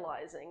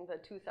analyzing the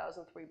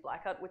 2003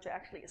 blackout, which I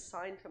actually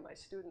assigned to my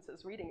students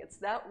as reading. It's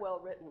that well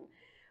written.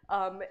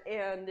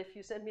 And if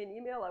you send me an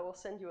email, I will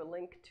send you a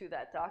link to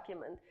that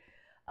document.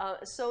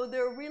 So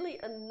there are really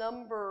a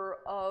number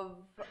of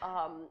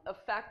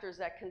factors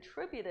that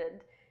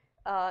contributed.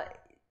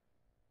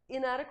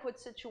 Inadequate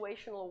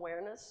situational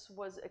awareness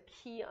was a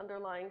key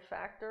underlying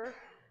factor.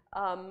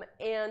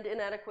 And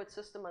inadequate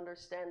system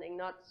understanding,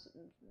 not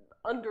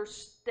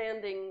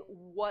understanding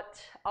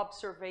what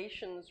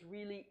observations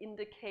really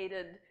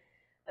indicated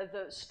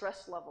the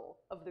stress level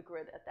of the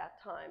grid at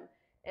that time.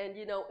 And,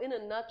 you know, in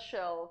a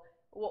nutshell,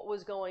 what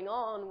was going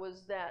on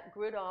was that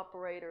grid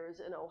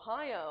operators in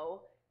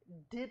Ohio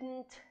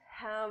didn't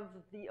have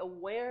the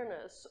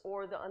awareness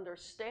or the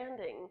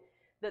understanding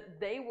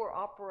that they were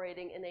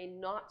operating in a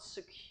not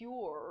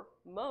secure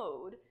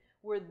mode,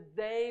 where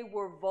they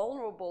were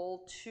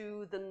vulnerable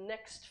to the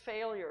next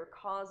failure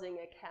causing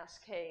a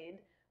cascade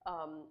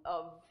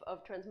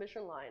of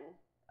transmission line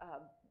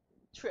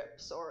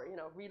trips or, you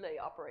know, relay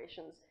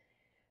operations.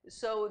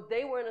 So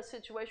they were in a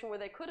situation where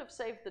they could have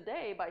saved the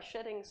day by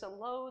shedding some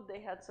load. They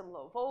had some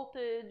low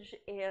voltage,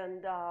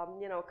 and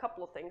you know, a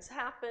couple of things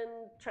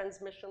happened.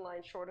 Transmission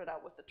line shorted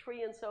out with the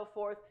tree and so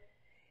forth.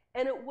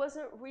 And it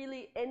wasn't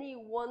really any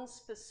one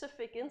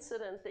specific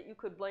incident that you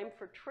could blame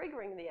for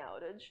triggering the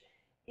outage.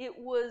 It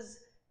was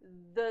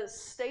the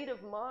state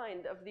of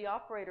mind of the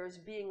operators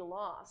being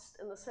lost,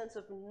 in the sense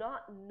of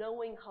not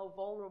knowing how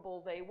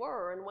vulnerable they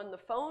were. And when the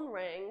phone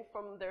rang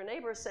from their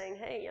neighbors saying,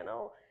 hey, you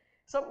know,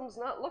 something's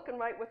not looking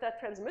right with that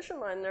transmission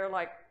line, they're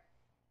like,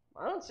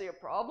 I don't see a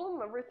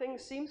problem. Everything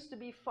seems to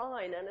be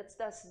fine. And it's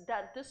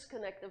that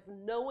disconnect of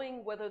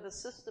knowing whether the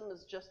system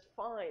is just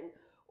fine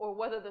or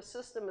whether the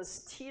system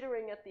is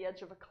teetering at the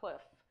edge of a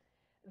cliff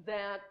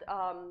that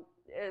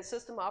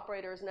system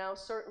operators now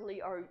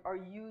certainly are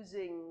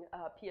using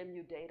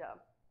PMU data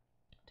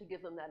to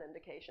give them that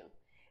indication.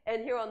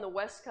 And here on the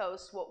West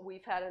Coast, what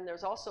we've had, and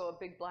there's also a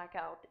big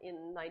blackout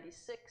in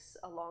 '96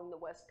 along the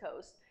West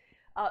Coast,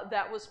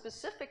 that was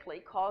specifically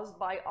caused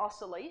by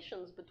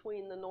oscillations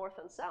between the north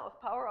and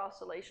south, power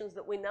oscillations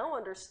that we now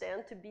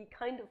understand to be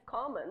kind of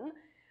common,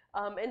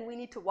 and we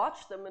need to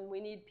watch them, and we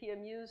need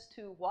PMUs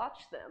to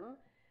watch them.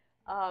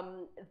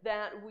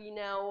 That we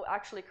now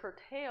actually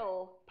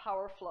curtail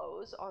power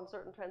flows on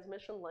certain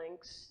transmission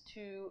links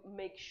to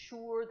make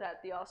sure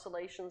that the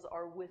oscillations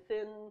are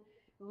within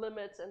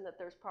limits and that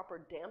there's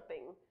proper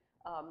damping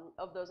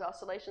of those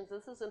oscillations.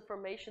 This is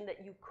information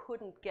that you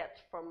couldn't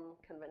get from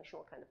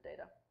conventional kind of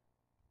data.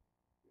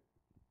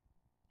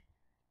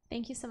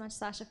 Thank you so much,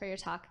 Sasha, for your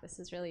talk. This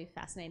is really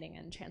fascinating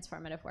and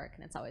transformative work,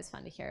 and it's always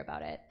fun to hear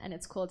about it. And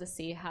it's cool to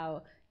see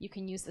how you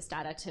can use this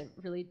data to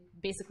really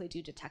basically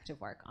do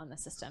detective work on the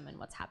system and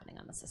what's happening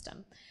on the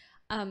system.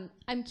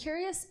 I'm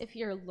curious if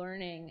you're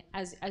learning,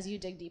 as you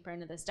dig deeper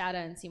into this data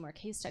and see more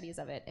case studies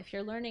of it, if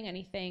you're learning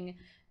anything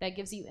that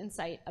gives you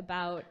insight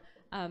about,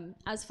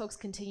 as folks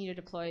continue to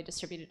deploy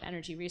distributed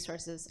energy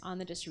resources on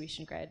the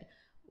distribution grid,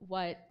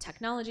 what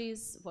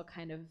technologies, what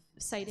kind of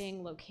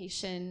siting,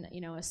 location,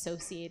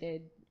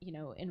 associated,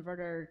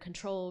 inverter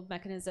control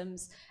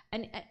mechanisms,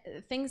 and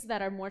things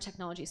that are more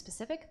technology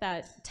specific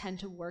that tend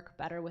to work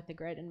better with the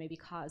grid and maybe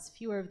cause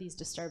fewer of these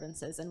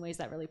disturbances in ways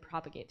that really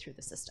propagate through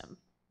the system.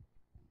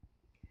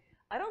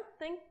 I don't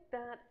think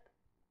that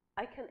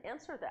I can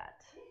answer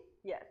that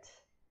yet.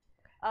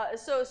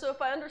 So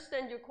if I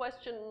understand your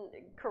question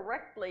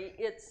correctly,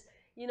 it's,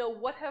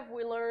 what have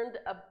we learned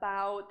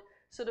about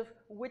sort of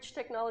which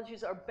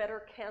technologies are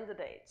better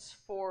candidates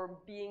for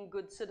being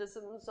good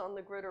citizens on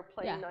the grid or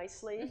playing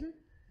nicely? Mm-hmm.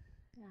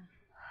 Yeah.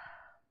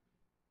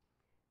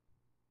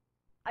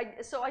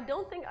 So I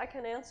don't think I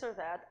can answer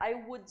that. I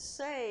would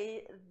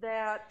say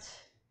that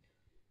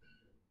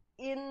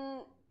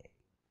in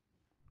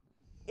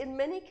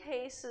many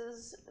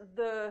cases,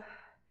 the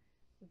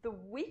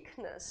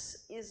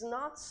weakness is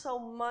not so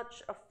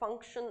much a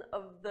function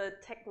of the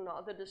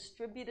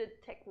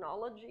distributed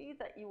technology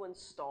that you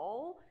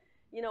install.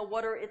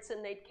 What are its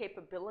innate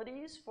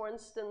capabilities? For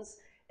instance,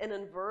 an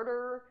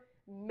inverter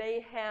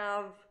may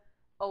have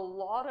a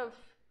lot of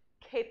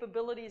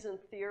capabilities in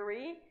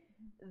theory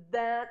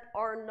that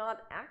are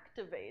not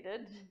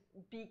activated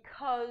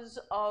because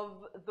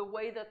of the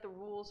way that the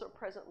rules are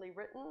presently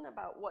written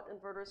about what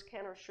inverters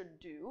can or should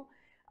do.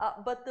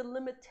 But the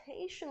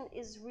limitation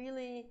is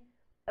really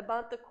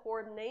about the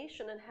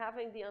coordination and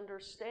having the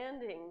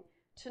understanding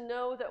to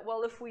know that,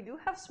 well, if we do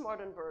have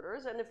smart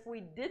inverters and if we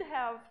did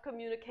have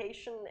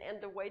communication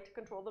and a way to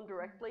control them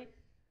directly,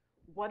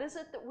 what is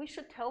it that we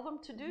should tell them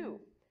to do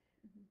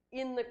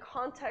in the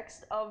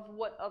context of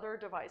what other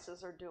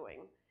devices are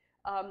doing?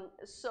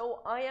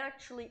 So I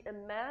actually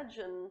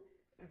imagine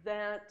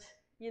that,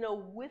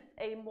 with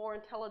a more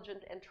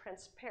intelligent and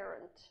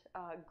transparent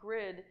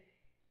grid,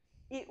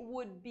 it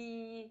would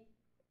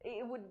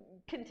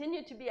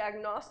continue to be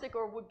agnostic,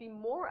 or would be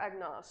more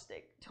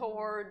agnostic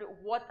toward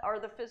what are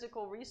the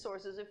physical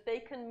resources. If they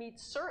can meet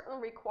certain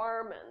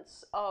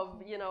requirements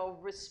of,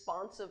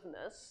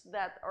 responsiveness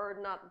that are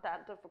not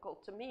that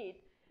difficult to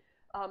meet,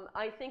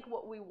 I think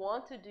what we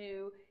want to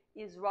do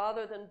is,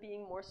 rather than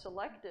being more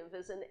selective,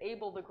 is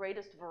enable the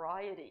greatest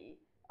variety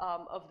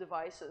of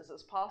devices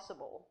as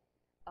possible,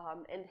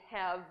 and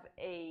have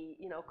a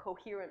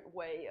coherent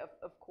way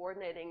of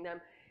coordinating them.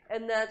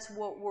 And that's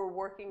what we're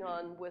working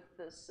on with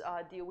this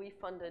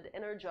DOE-funded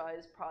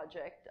Energize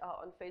project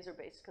on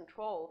phaser-based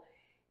control,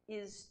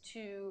 is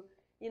to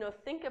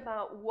think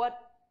about what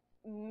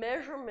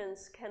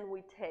measurements can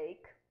we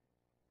take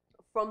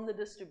from the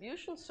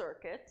distribution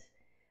circuit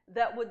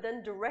that would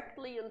then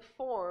directly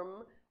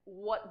inform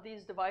what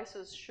these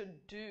devices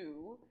should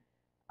do,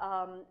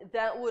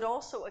 that would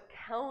also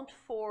account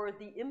for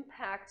the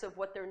impacts of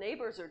what their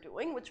neighbors are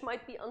doing, which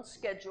might be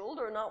unscheduled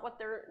or not what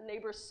their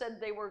neighbors said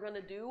they were going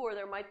to do, or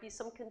there might be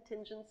some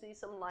contingency,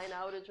 some line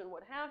outage and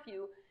what have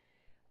you,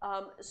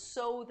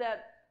 so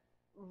that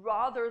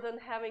rather than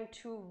having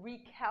to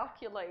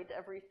recalculate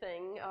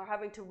everything, or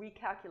having to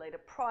recalculate a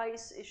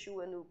price,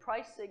 issue a new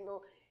price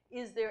signal,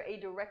 is there a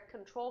direct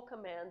control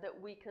command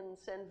that we can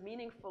send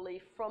meaningfully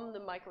from the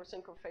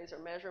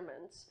micro-synchrophaser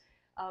measurements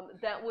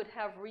that would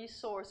have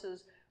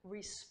resources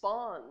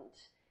respond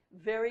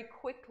very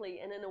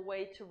quickly and in a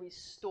way to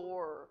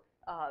restore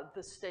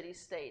the steady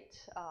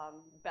state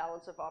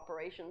balance of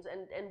operations.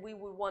 And we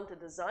would want to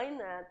design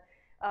that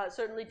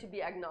certainly to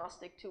be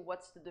agnostic to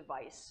what's the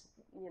device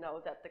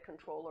that the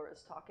controller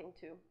is talking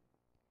to.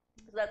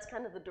 So that's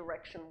kind of the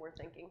direction we're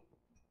thinking.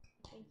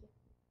 Thank you.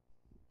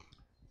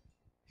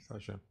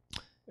 Sasha,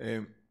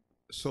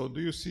 so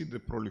do you see the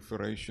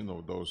proliferation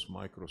of those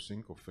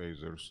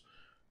micro-synchrophasors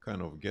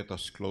kind of get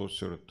us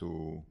closer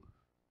to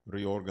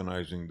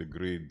reorganizing the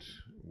grid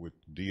with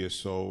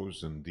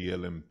DSOs and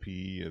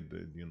DLMP at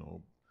the,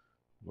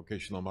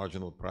 locational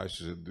marginal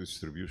prices at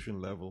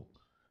distribution level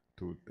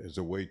as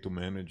a way to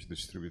manage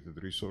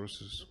distributed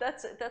resources?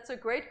 That's a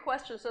great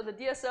question. So the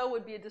DSO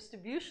would be a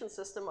distribution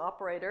system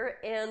operator,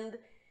 and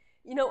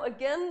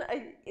again,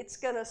 it's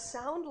going to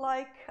sound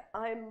like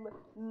I'm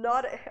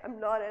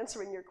not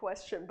answering your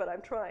question, but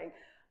I'm trying.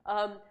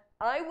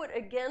 I would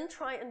again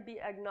try and be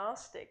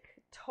agnostic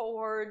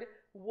toward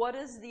what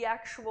is the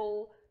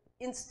actual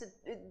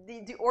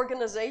the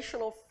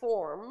organizational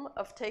form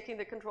of taking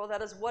the control.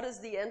 That is, what is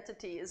the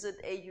entity? Is it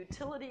a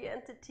utility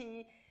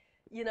entity?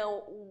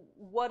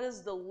 What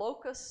is the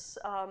locus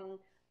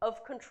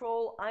of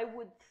control? I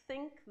would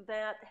think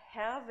that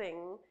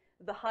having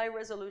the high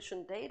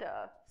resolution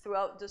data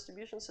throughout the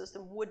distribution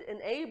system would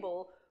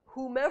enable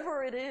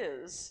whomever it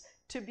is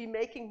to be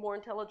making more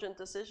intelligent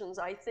decisions.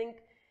 I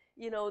think,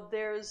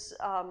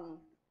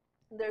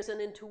 there's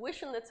an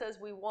intuition that says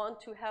we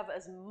want to have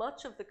as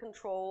much of the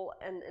control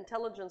and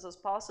intelligence as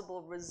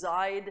possible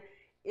reside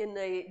in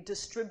a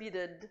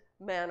distributed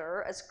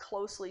manner as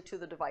closely to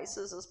the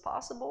devices as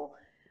possible.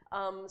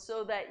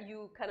 so that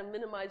you kind of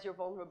minimize your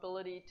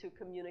vulnerability to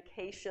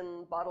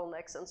communication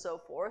bottlenecks and so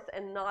forth,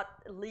 and not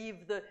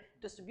leave the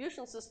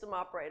distribution system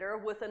operator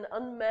with an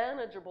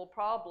unmanageable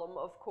problem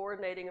of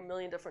coordinating a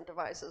million different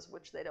devices,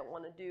 which they don't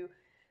want to do.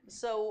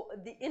 So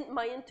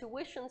my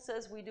intuition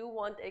says we do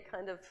want a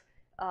kind of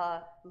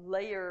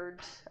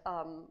layered,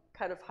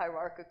 kind of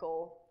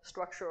hierarchical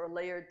structure or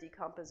layered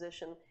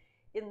decomposition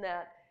in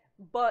that.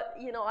 But,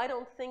 you know, I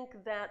don't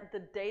think that the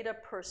data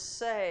per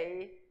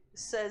se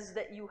says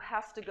that you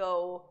have to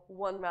go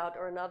one route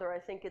or another. I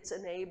think it's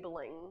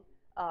enabling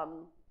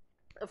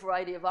a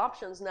variety of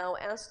options. Now,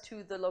 as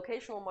to the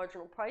locational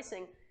marginal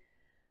pricing,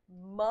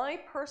 my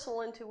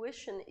personal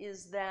intuition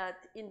is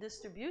that in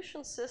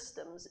distribution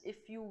systems,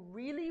 if you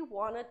really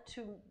wanted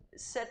to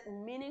set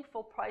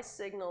meaningful price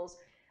signals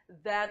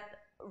that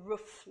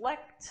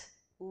reflect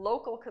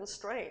local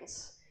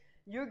constraints,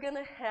 you're going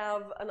to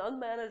have an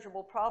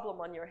unmanageable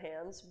problem on your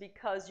hands,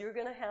 because you're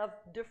going to have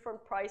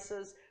different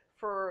prices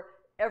for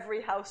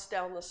every house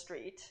down the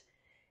street.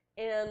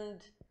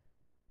 And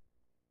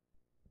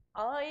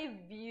I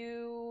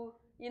view,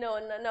 you know,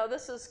 and now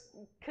this is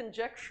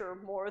conjecture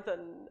more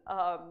than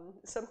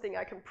something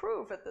I can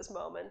prove at this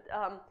moment,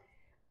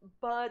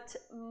 but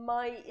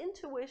my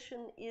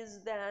intuition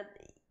is that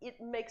it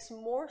makes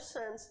more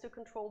sense to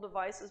control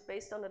devices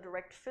based on a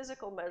direct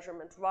physical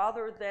measurement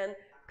rather than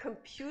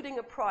computing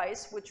a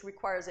price, which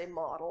requires a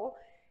model,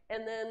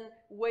 and then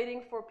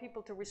waiting for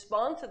people to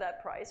respond to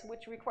that price,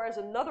 which requires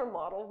another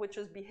model, which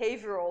is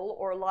behavioral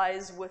or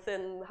lies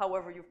within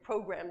however you've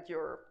programmed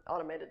your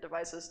automated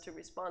devices to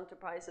respond to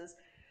prices.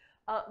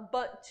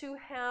 But to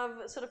have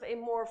sort of a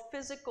more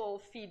physical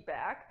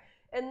feedback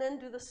and then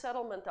do the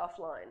settlement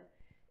offline.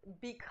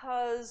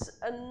 Because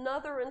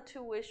another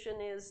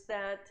intuition is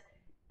that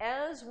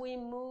as we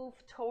move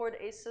toward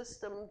a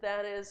system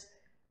that is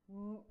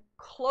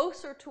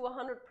closer to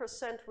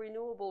 100%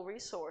 renewable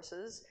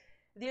resources,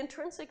 the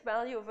intrinsic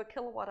value of a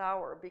kilowatt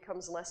hour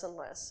becomes less and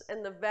less.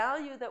 And the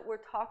value that we're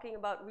talking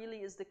about really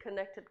is the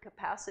connected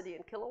capacity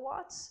in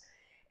kilowatts,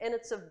 and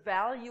it's a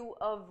value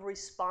of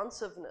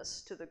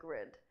responsiveness to the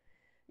grid.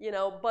 You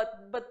know,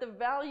 but the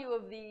value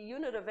of the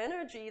unit of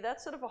energy,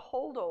 that's sort of a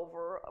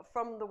holdover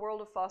from the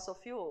world of fossil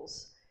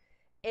fuels.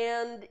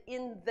 And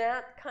in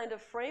that kind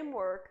of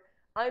framework,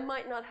 I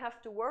might not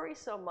have to worry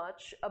so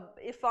much.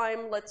 If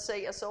I'm, let's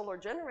say, a solar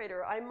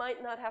generator, I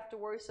might not have to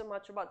worry so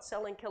much about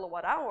selling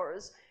kilowatt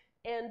hours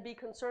and be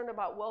concerned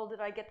about, well, did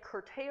I get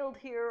curtailed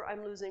here?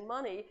 I'm losing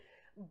money.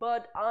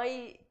 But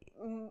we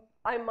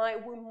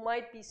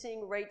might be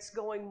seeing rates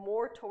going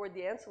more toward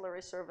the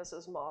ancillary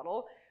services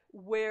model,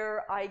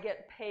 where I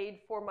get paid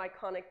for my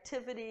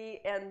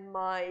connectivity and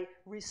my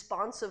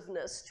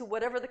responsiveness to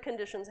whatever the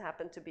conditions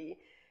happen to be.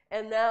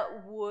 And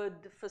that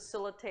would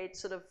facilitate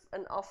sort of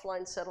an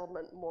offline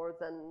settlement more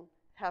than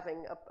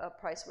having a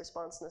price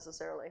response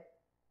necessarily.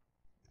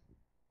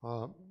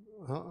 On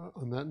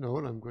that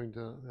note, I'm going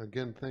to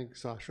again thank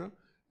Sasha,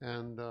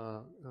 and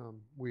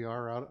we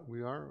are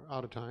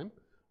out of time.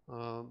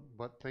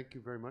 But thank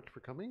you very much for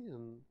coming,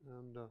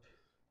 and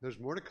there's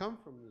more to come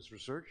from this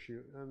research,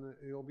 and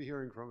you'll be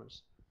hearing from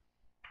us.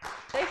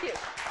 Thank you.